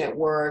tension at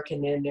work,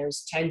 and then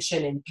there's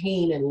tension and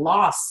pain and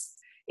loss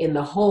in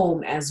the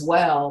home as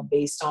well,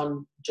 based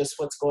on just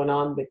what's going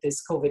on with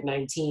this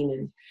COVID-19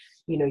 and,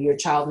 you know, your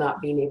child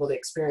not being able to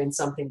experience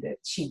something that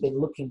she'd been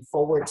looking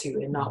forward to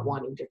and not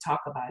wanting to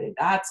talk about it.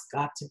 That's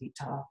got to be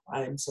tough.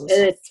 I am so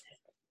sorry.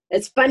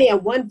 It's funny,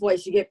 on One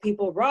Voice, you get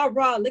people, rah,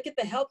 look at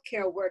the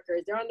healthcare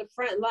workers. They're on the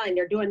front line.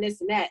 They're doing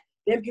this and that.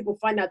 Then people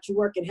find out you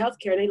work in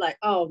healthcare, and they're like,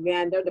 oh,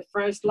 man, they're the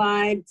first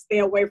line. Stay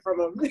away from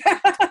them.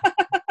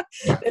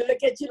 They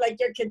look at you like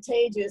you're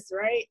contagious,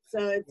 right? So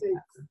it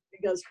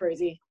goes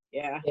crazy.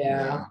 Yeah.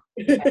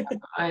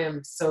 I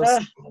am so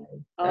sorry.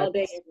 All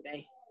day, every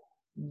day.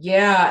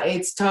 Yeah,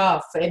 it's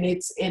tough. And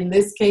it's, in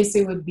this case,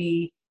 it would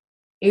be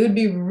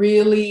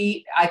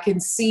really, I can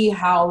see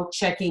how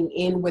checking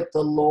in with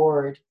the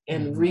Lord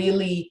and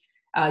really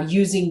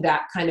using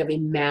that kind of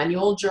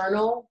Emmanuel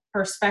journal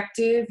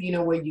perspective, you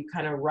know, where you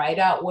kind of write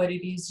out what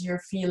it is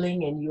you're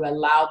feeling and you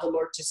allow the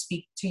Lord to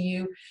speak to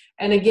you.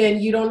 And again,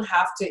 you don't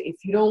have to, if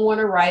you don't want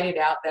to write it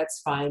out,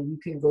 that's fine. You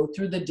can go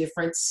through the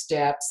different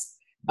steps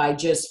by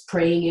just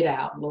praying it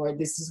out. Lord,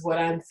 this is what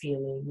I'm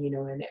feeling, you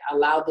know, and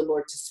allow the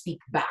Lord to speak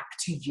back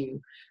to you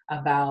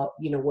about,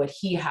 you know, what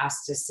he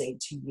has to say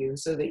to you,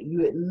 so that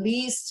you at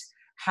least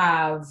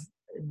have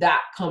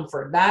that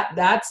comfort.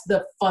 That's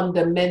the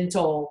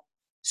fundamental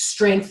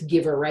strength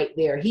giver right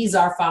there. He's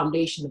our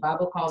foundation. The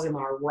Bible calls him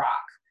our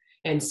rock.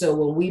 And so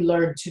when we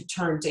learn to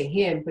turn to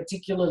him,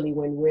 particularly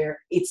when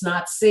it's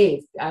not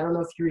safe. I don't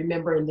know if you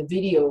remember in the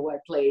video I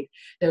played,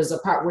 there was a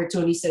part where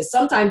Tony says,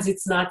 sometimes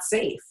it's not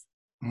safe.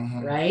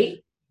 Right?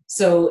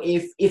 So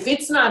if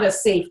it's not a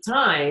safe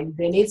time,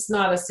 then it's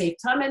not a safe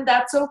time, and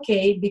that's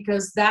okay,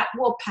 because that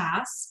will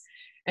pass,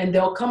 and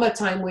there'll come a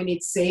time when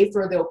it's safe,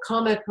 or there'll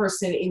come a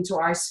person into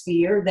our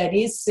sphere that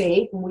is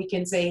safe, and we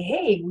can say,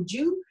 hey, would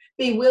you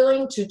be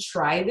willing to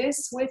try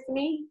this with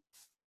me?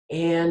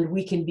 And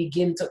we can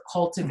begin to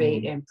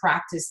cultivate and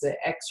practice the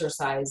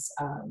exercise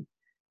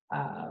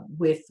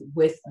with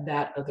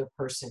that other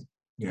person.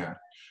 Yeah.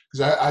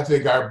 Because I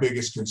think our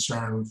biggest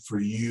concern for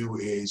you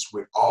is,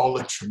 with all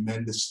the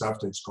tremendous stuff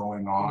that's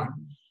going on,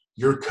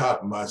 your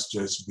cup must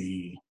just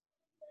be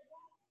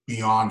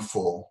beyond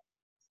full.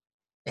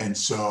 And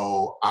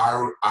so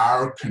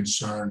our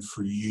concern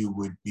for you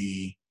would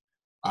be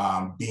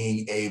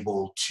being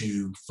able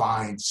to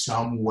find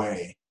some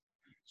way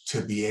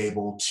to be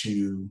able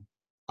to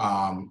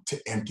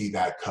empty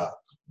that cup.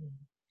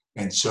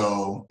 And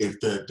so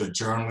if the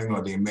journaling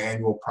or the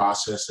Emmanuel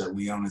process that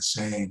Leon is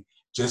saying,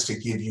 just to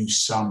give you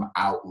some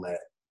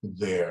outlet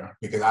there,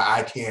 because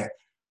I can't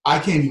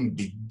even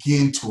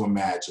begin to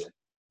imagine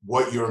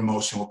what your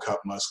emotional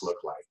cup must look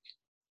like.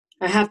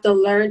 I have to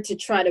learn to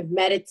try to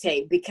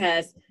meditate,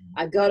 because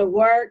I go to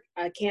work,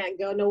 I can't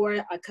go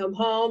nowhere. I come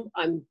home,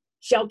 I'm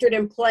sheltered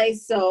in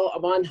place, so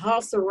I'm on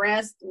house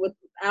arrest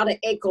without an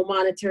ankle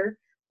monitor,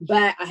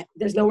 but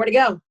there's nowhere to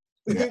go.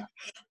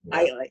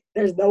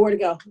 There's nowhere to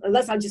go,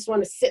 unless I just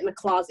want to sit in the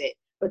closet,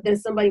 but then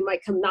somebody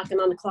might come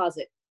knocking on the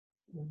closet.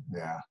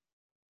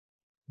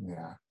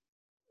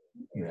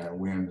 Yeah,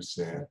 we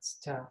understand. That's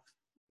tough.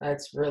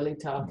 That's really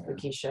tough,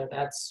 Lakeisha.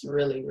 That's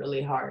really,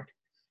 really hard.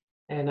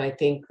 And I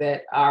think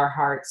that our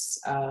hearts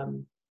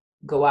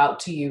go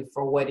out to you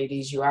for what it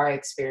is you are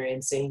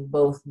experiencing,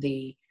 both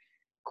the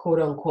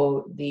quote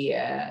unquote,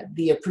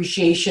 the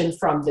appreciation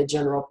from the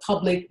general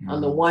public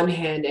on the one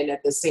hand, and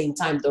at the same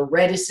time, the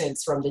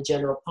reticence from the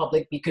general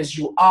public, because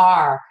you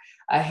are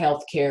a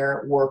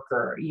healthcare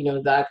worker, you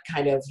know, that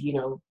kind of, you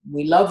know,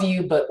 we love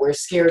you, but we're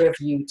scared of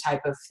you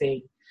type of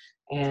thing.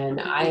 And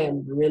I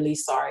am really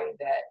sorry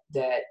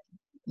that,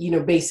 you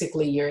know,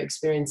 basically you're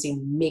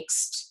experiencing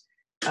mixed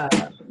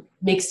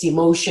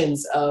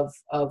emotions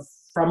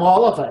from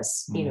all of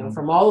us, you know,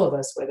 from all of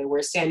us, whether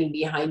we're standing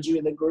behind you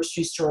in the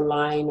grocery store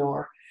line,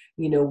 or,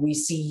 you know, we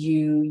see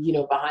you, you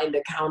know, behind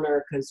the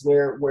counter because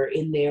we're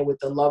in there with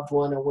a loved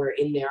one, or we're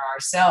in there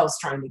ourselves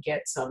trying to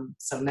get some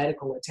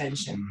medical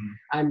attention.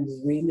 I'm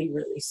really,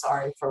 really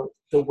sorry for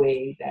the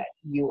way that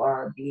you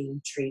are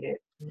being treated,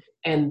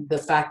 and the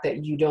fact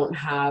that you don't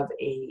have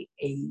a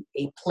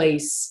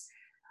place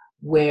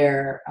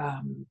where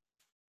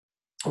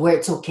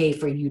it's okay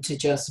for you to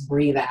just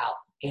breathe out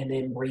and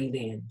then breathe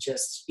in,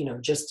 just, you know,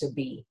 just to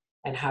be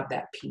and have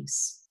that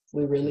peace.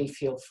 We really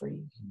feel free.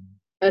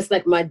 It's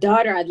like my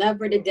daughter, I love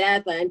her to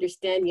death. I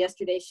understand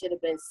yesterday should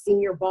have been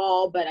senior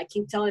ball, but I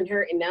keep telling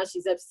her, and now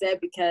she's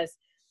upset because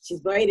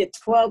she's waited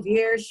 12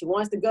 years. She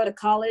wants to go to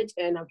college,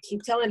 and I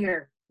keep telling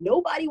her,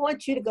 nobody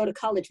wants you to go to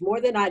college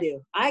more than I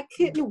do. I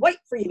couldn't wait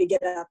for you to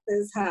get out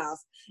this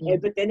house.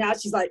 But then now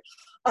she's like,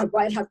 I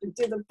might have to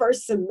do the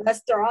first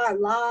semester. I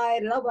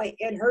lied. And I'm like,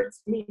 it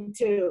hurts me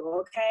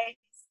too, okay?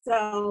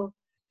 So,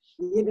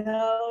 you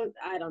know,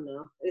 I don't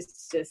know.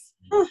 It's just,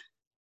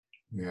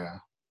 yeah,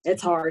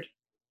 it's hard.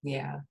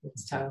 Yeah,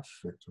 it's tough.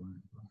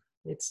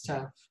 It's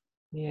tough.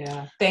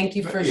 Yeah. Thank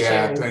you for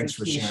sharing. Yeah, thanks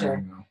for Keisha.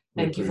 sharing.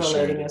 Thank you for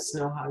letting us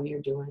know how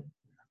you're doing.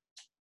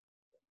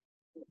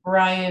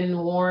 Brian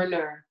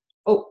Warner.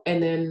 Oh,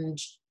 and then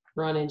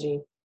Ron and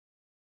Jean.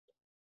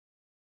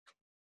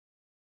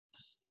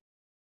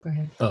 Go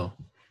ahead. Oh,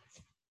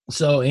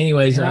 so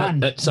anyways, so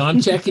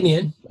I'm checking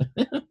in.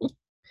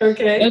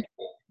 Okay.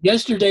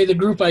 Yesterday, the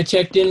group I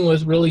checked in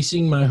with really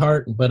seeing my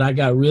heart, but I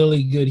got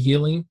really good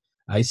healing.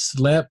 I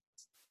slept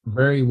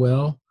very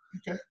well.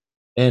 Okay.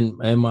 And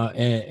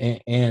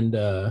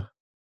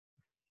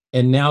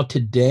now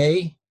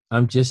today,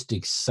 I'm just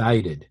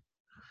excited.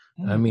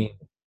 I mean,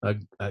 I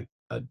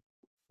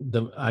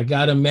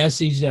got a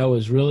message that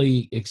was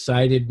really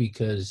excited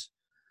because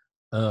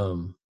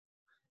in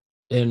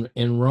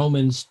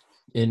Romans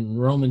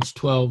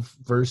 12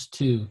 verse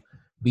 2,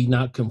 be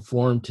not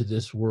conformed to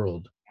this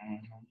world,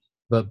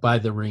 but by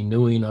the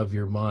renewing of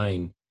your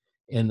mind.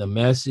 And the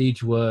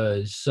message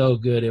was so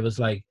good. It was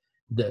like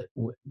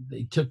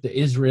they took the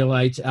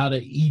Israelites out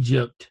of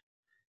Egypt.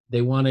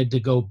 They wanted to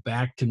go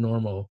back to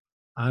normal.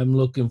 I'm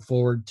looking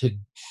forward to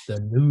the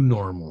new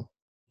normal.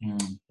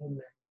 Amen.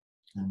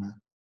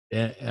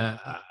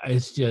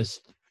 It's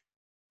just,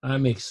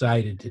 I'm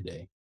excited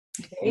today.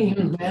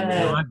 Amen.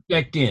 Now I'm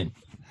checked in.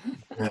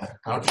 Yeah.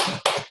 Okay.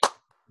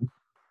 All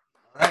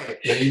right.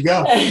 There you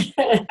go.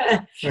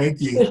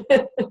 Thank you.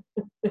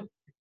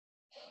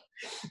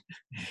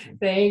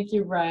 Thank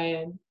you,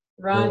 Brian.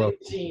 Ron and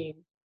Jean.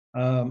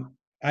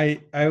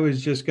 I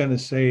was just going to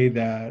say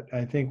that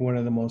I think one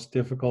of the most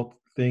difficult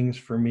things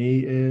for me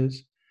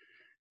is,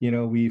 you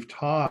know, we've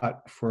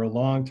taught for a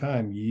long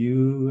time,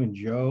 you and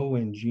Joe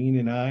and Jean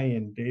and I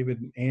and David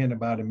and Ann,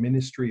 about a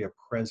ministry of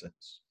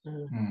presence.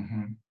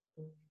 Mm-hmm.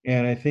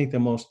 And I think the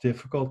most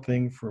difficult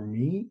thing for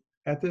me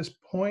at this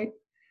point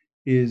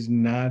is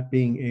not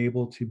being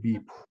able to be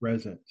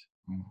present.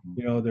 Mm-hmm.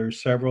 You know,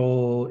 there's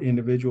several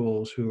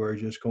individuals who are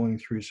just going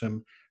through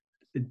some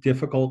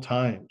difficult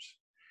times,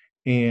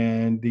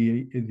 and the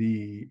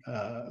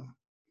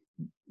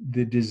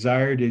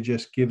desire to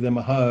just give them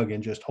a hug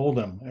and just hold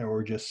them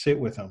or just sit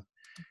with them,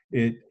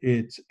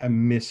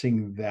 I'm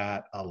missing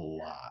that a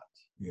lot.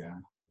 Yeah.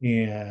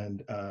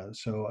 And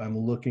so I'm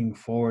looking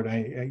forward.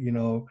 You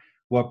know,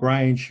 what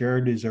Brian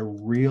shared is a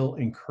real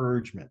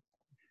encouragement,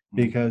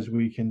 because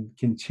we can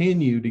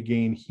continue to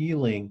gain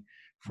healing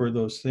for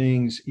those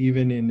things,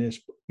 even in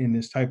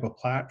this type of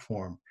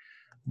platform.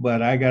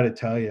 But I got to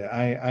tell you,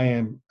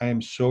 I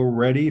am so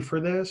ready for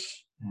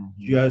this.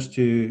 Just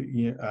to,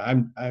 you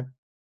know,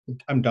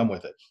 I'm done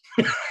with it.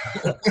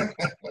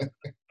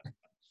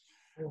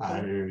 I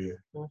hear you.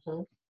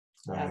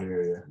 I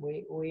hear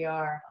you. We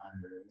are.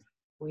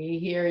 We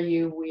hear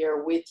you. We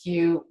are with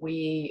you.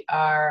 We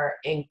are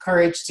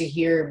encouraged to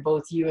hear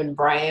both you and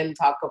Brian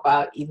talk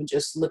about even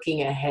just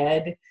looking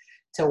ahead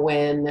to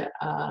when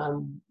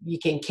you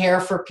can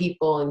care for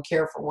people and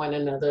care for one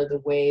another the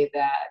way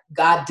that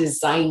God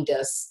designed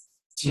us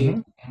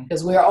to.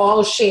 Because we're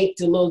all shaped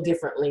a little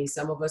differently.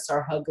 Some of us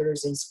are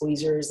huggers and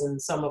squeezers,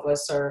 and some of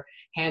us are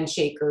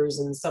handshakers,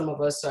 and some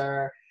of us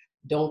are,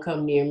 don't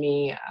come near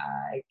me.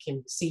 I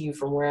can see you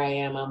from where I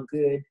am. I'm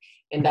good.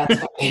 And that's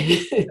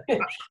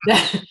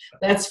fine.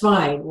 That's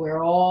fine.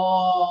 We're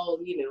all,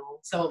 you know,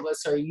 some of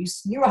us are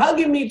you're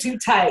hugging me too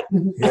tight.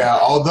 Yeah,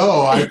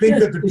 although I think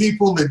that the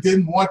people that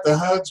didn't want the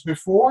hugs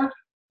before,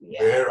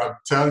 I'm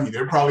telling you,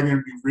 they're probably going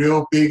to be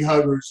real big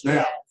huggers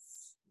now.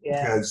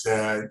 Because,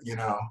 you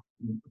know,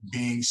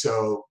 being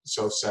so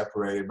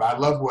separated. But I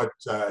love what,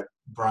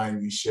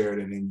 Brian, you shared,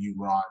 and then you,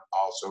 Ron,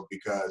 also,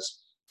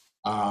 because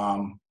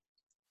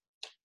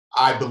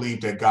I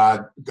believe that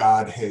God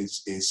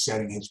is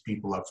setting his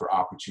people up for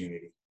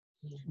opportunity.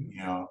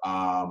 You know,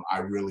 I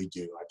really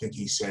do. I think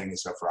he's setting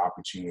us up for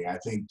opportunity. I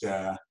think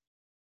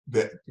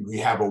that we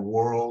have a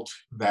world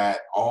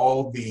that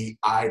all the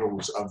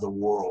idols of the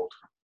world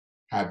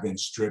have been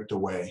stripped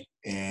away.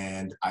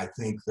 And I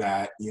think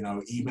that, you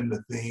know, even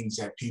the things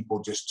that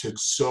people just took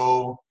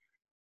so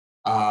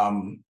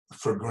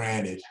for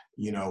granted,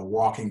 you know,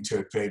 walking to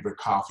a favorite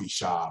coffee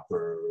shop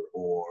or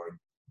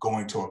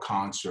going to a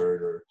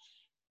concert or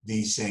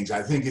these things,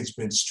 I think it's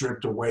been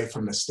stripped away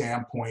from the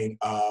standpoint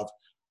of,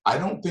 I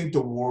don't think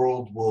the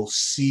world will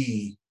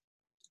see,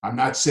 I'm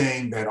not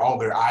saying that all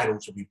their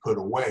idols will be put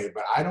away,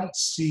 but I don't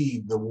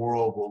see the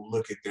world will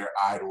look at their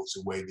idols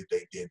the way that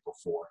they did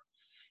before.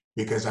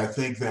 Because I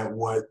think that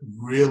what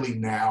really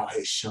now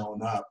has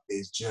shown up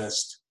is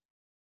just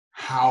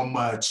how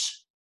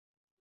much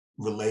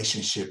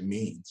relationship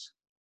means.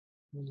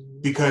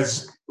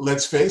 Because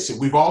let's face it,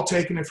 we've all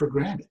taken it for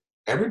granted.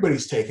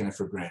 Everybody's taken it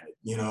for granted.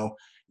 You know,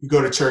 you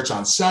go to church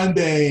on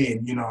Sunday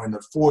and, you know, in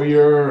the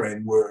foyer,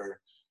 and we're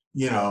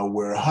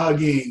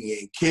hugging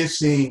and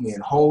kissing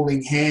and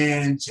holding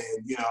hands,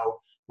 and, you know,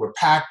 we're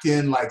packed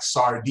in like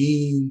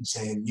sardines,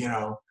 and, you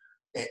know,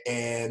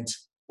 and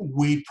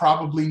we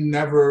probably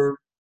never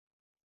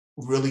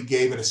really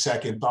gave it a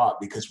second thought,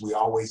 because we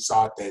always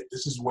thought that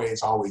this is the way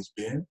it's always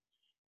been.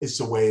 It's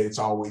the way it's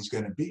always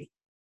going to be,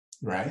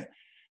 right?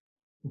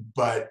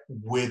 But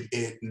with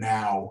it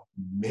now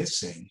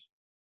missing,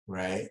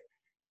 right,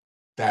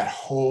 that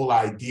whole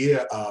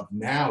idea of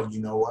now,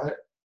 you know what?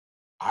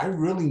 I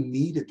really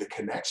needed the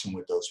connection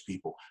with those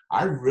people.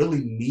 I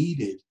really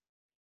needed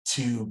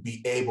to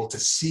be able to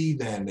see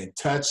them and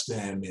touch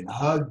them and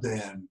hug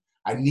them.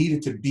 I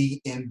needed to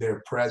be in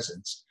their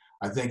presence.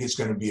 I think it's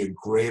going to be a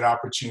great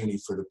opportunity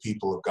for the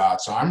people of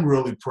God. So I'm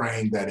really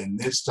praying that in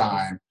this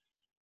time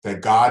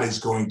that God is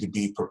going to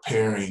be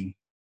preparing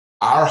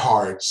our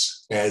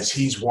hearts as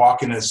he's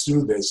walking us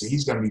through this.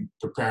 He's going to be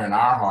preparing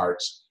our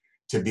hearts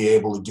to be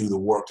able to do the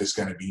work that's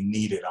going to be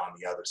needed on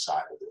the other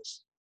side of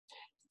this.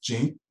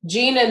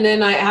 Jean, and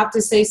then I have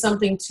to say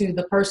something to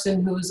the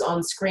person who's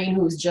on screen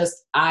who's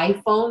just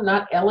iPhone,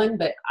 not Ellen,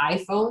 but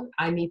iPhone.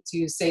 I need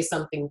to say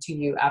something to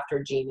you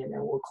after Jean, and then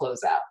we'll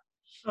close out.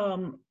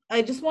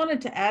 I just wanted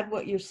to add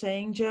what you're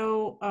saying,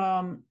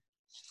 Joe.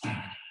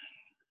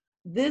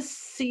 This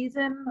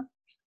season,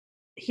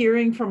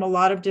 hearing from a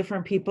lot of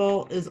different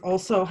people is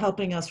also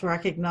helping us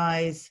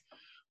recognize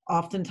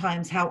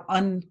oftentimes how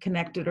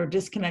unconnected or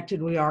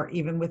disconnected we are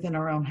even within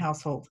our own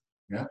household.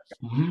 Yeah.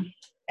 Mm-hmm.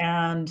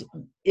 And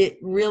it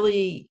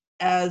really,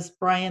 as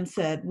Brian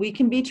said, we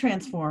can be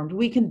transformed.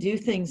 We can do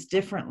things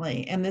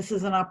differently. And this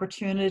is an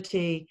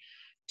opportunity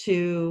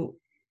to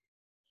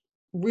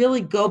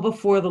really go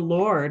before the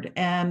Lord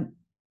and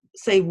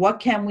say, what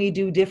can we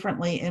do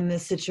differently in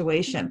this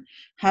situation?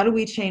 How do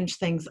we change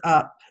things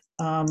up?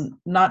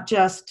 Not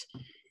just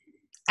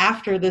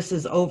after this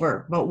is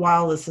over, but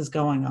while this is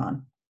going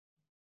on.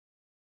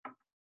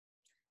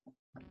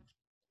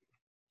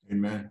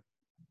 Amen.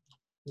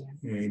 Yeah.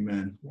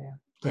 Amen. Yeah.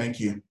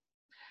 Thank you.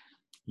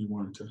 You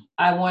wanted to?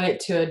 I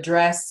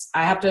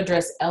have to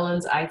address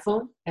Ellen's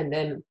iPhone and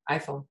then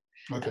iPhone.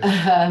 Okay.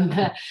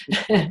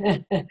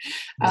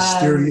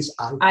 Mysterious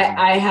iPhone.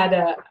 I had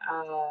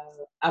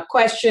a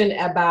question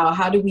about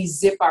how do we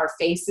zip our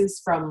faces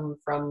from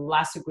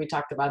last week. We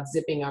talked about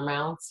zipping our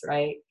mouths,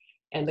 right?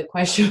 And the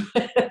question,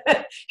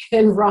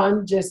 and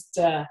Ron just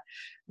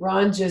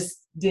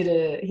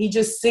he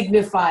just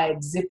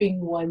signified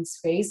zipping one's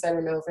face. I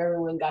don't know if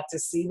everyone got to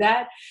see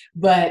that,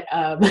 but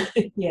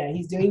yeah,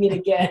 he's doing it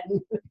again,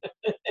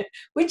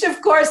 which of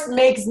course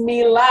makes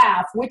me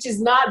laugh, which is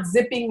not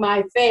zipping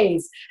my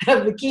face.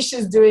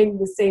 Lakeisha's doing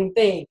the same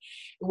thing.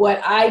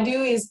 What I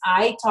do is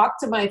I talk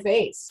to my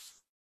face.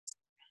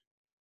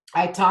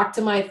 I talk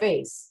to my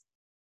face.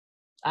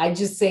 I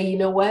just say, you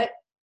know what?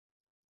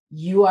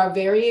 You are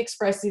very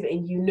expressive,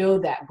 and you know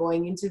that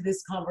going into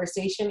this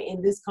conversation.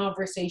 In this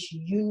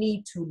conversation, you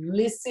need to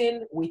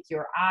listen with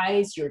your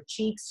eyes, your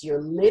cheeks,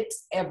 your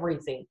lips,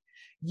 everything.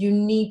 You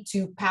need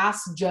to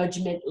pass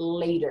judgment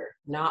later,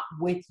 not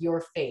with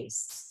your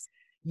face.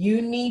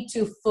 You need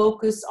to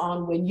focus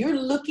on when you're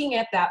looking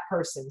at that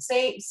person.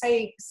 Say,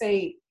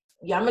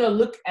 yeah, I'm going to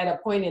look at a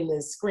point in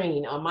the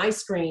screen, on my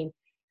screen,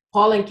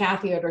 Paul and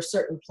Kathy are at a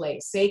certain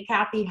place. Say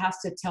Kathy has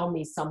to tell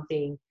me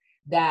something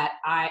that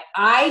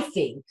I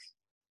think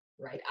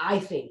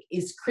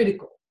is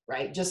critical,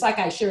 right? Just like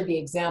I shared the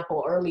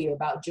example earlier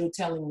about Joe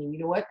telling me, you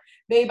know what,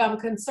 babe, I'm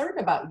concerned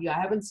about you. I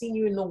haven't seen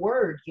you in the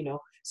Word, you know.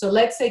 So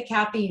let's say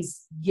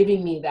Kathy's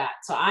giving me that.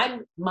 So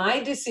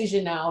my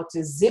decision now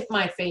to zip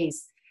my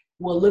face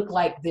will look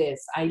like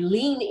this. I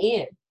lean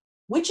in,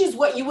 which is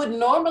what you would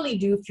normally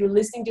do if you're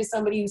listening to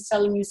somebody who's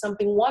telling you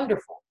something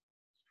wonderful.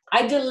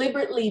 I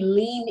deliberately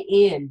lean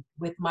in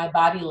with my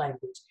body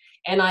language,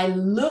 and I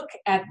look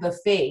at the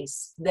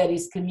face that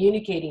is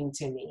communicating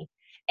to me,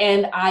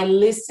 and I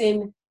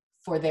listen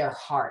for their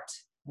heart,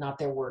 not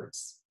their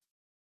words.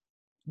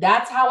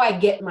 That's how I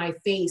get my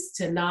face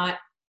to not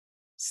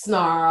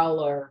snarl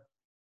or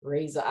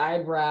raise an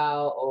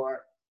eyebrow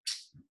or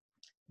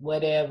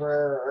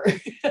whatever,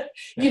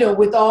 you know,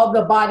 with all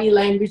the body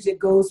language that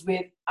goes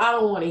with, I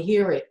don't want to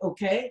hear it,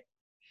 okay?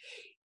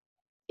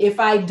 If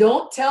I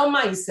don't tell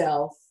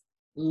myself,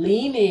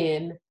 lean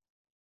in,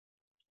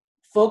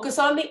 focus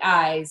on the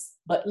eyes,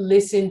 but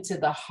listen to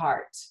the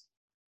heart,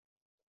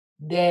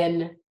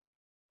 then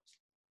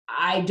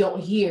I don't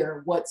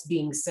hear what's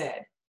being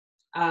said.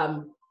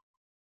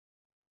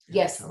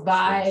 Yes,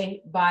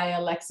 by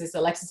Alexis.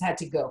 Alexis had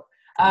to go.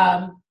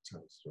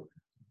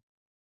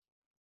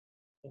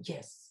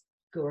 Yes,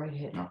 go right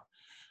ahead. No.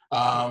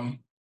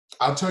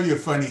 I'll tell you a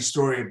funny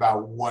story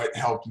about what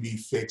helped me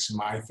fix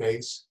my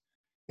face.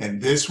 And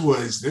this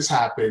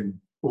happened,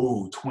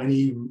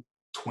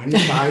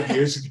 25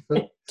 years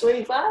ago.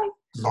 25?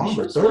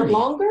 Longer, Sure, 30.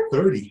 longer?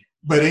 30.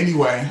 But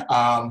anyway,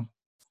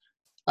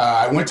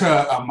 I went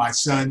to my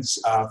son's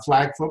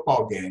flag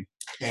football game.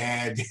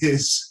 And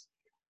his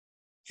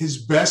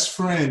best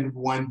friend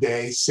one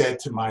day said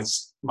to my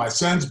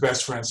son's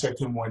best friend said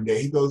to him one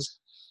day, he goes,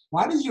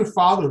 "Why does your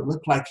father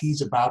look like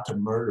he's about to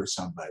murder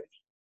somebody?"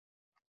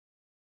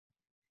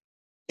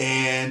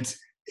 And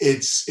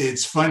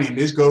it's funny, and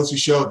this goes to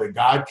show that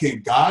God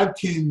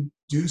can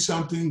do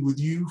something with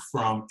you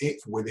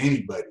with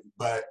anybody.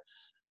 But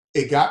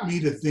it got me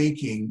to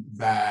thinking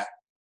that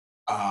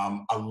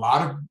a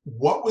lot of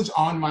what was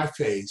on my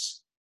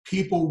face,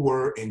 people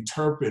were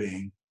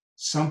interpreting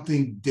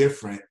something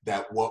different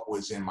than what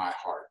was in my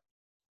heart.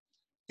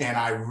 And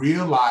I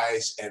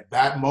realized at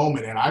that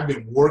moment, and I've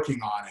been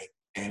working on it,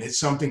 and it's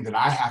something that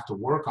I have to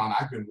work on.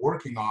 I've been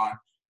working on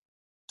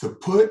to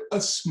put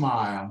a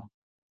smile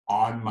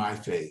on my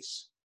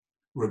face,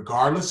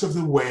 regardless of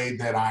the way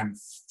that I'm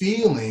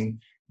feeling,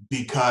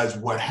 because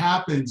what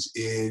happens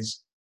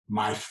is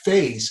my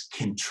face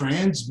can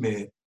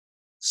transmit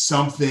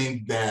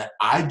something that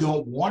I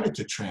don't want it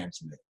to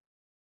transmit.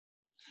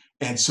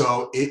 And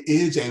so it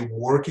is a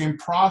working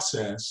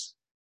process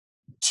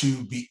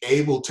to be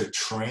able to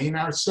train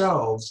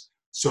ourselves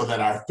so that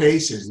our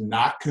face is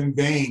not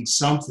conveying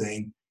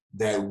something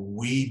that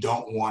we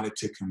don't want it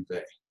to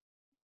convey.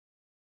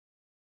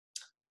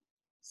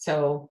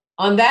 So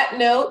on that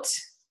note,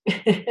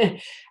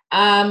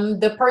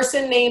 the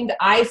person named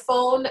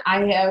iPhone,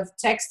 I have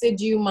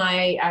texted you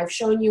I've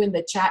shown you in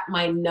the chat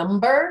my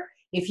number.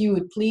 If you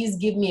would please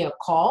give me a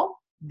call,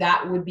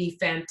 that would be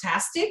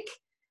fantastic.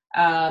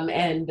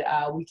 And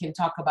we can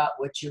talk about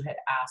what you had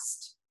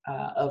asked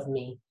of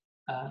me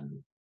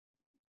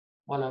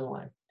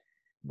one-on-one.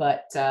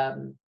 But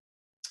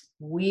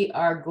we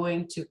are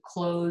going to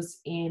close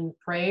in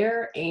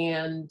prayer,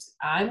 and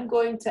I'm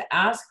going to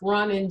ask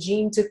Ron and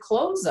Jean to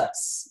close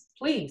us,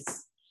 please.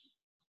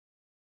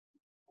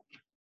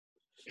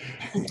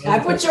 I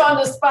put you on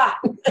the spot.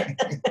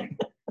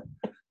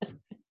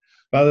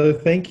 Father,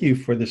 thank you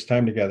for this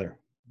time together.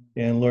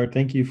 And Lord,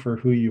 thank you for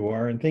who you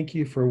are, and thank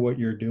you for what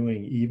you're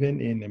doing, even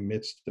in the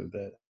midst of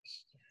this.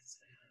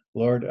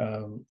 Lord,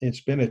 it's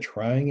been a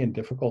trying and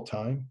difficult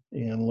time.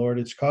 And Lord,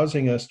 it's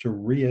causing us to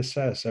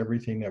reassess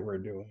everything that we're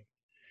doing.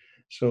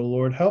 So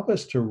Lord, help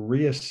us to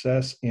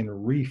reassess and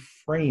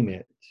reframe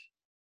it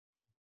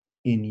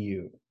in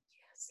you,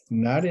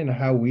 not in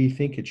how we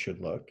think it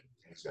should look,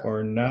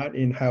 or not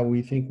in how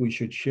we think we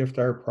should shift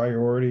our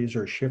priorities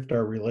or shift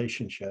our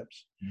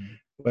relationships,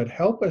 but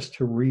help us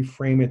to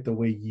reframe it the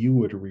way you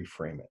would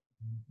reframe it.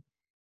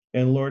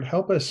 And Lord,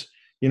 help us,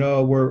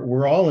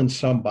 we're all in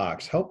some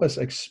box. Help us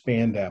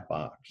expand that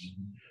box.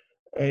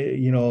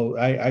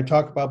 I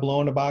talk about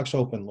blowing the box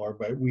open, Lord,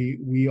 but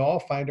we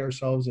all find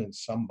ourselves in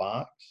some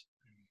box.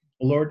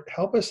 Lord,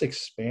 help us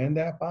expand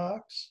that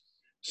box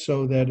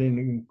so that it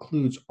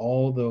includes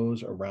all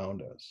those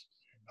around us.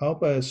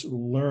 Help us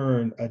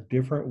learn a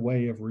different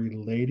way of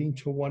relating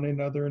to one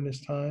another in this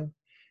time.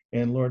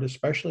 And Lord,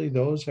 especially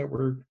those that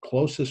we're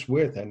closest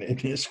with. And in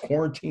this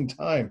quarantine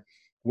time,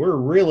 we're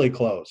really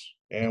close,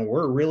 and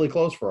we're really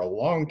close for a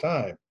long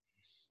time.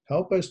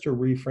 Help us to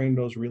reframe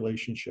those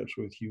relationships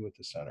with you at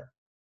the center.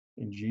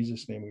 In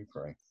Jesus' name we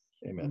pray.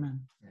 Amen.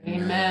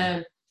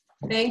 Amen.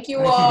 Thank you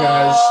Thank all. you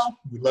guys.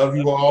 We love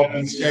you all.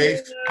 Be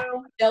safe.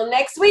 Till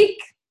next week.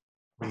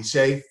 Be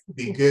safe.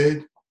 Be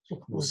good.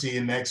 We'll see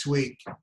you next week.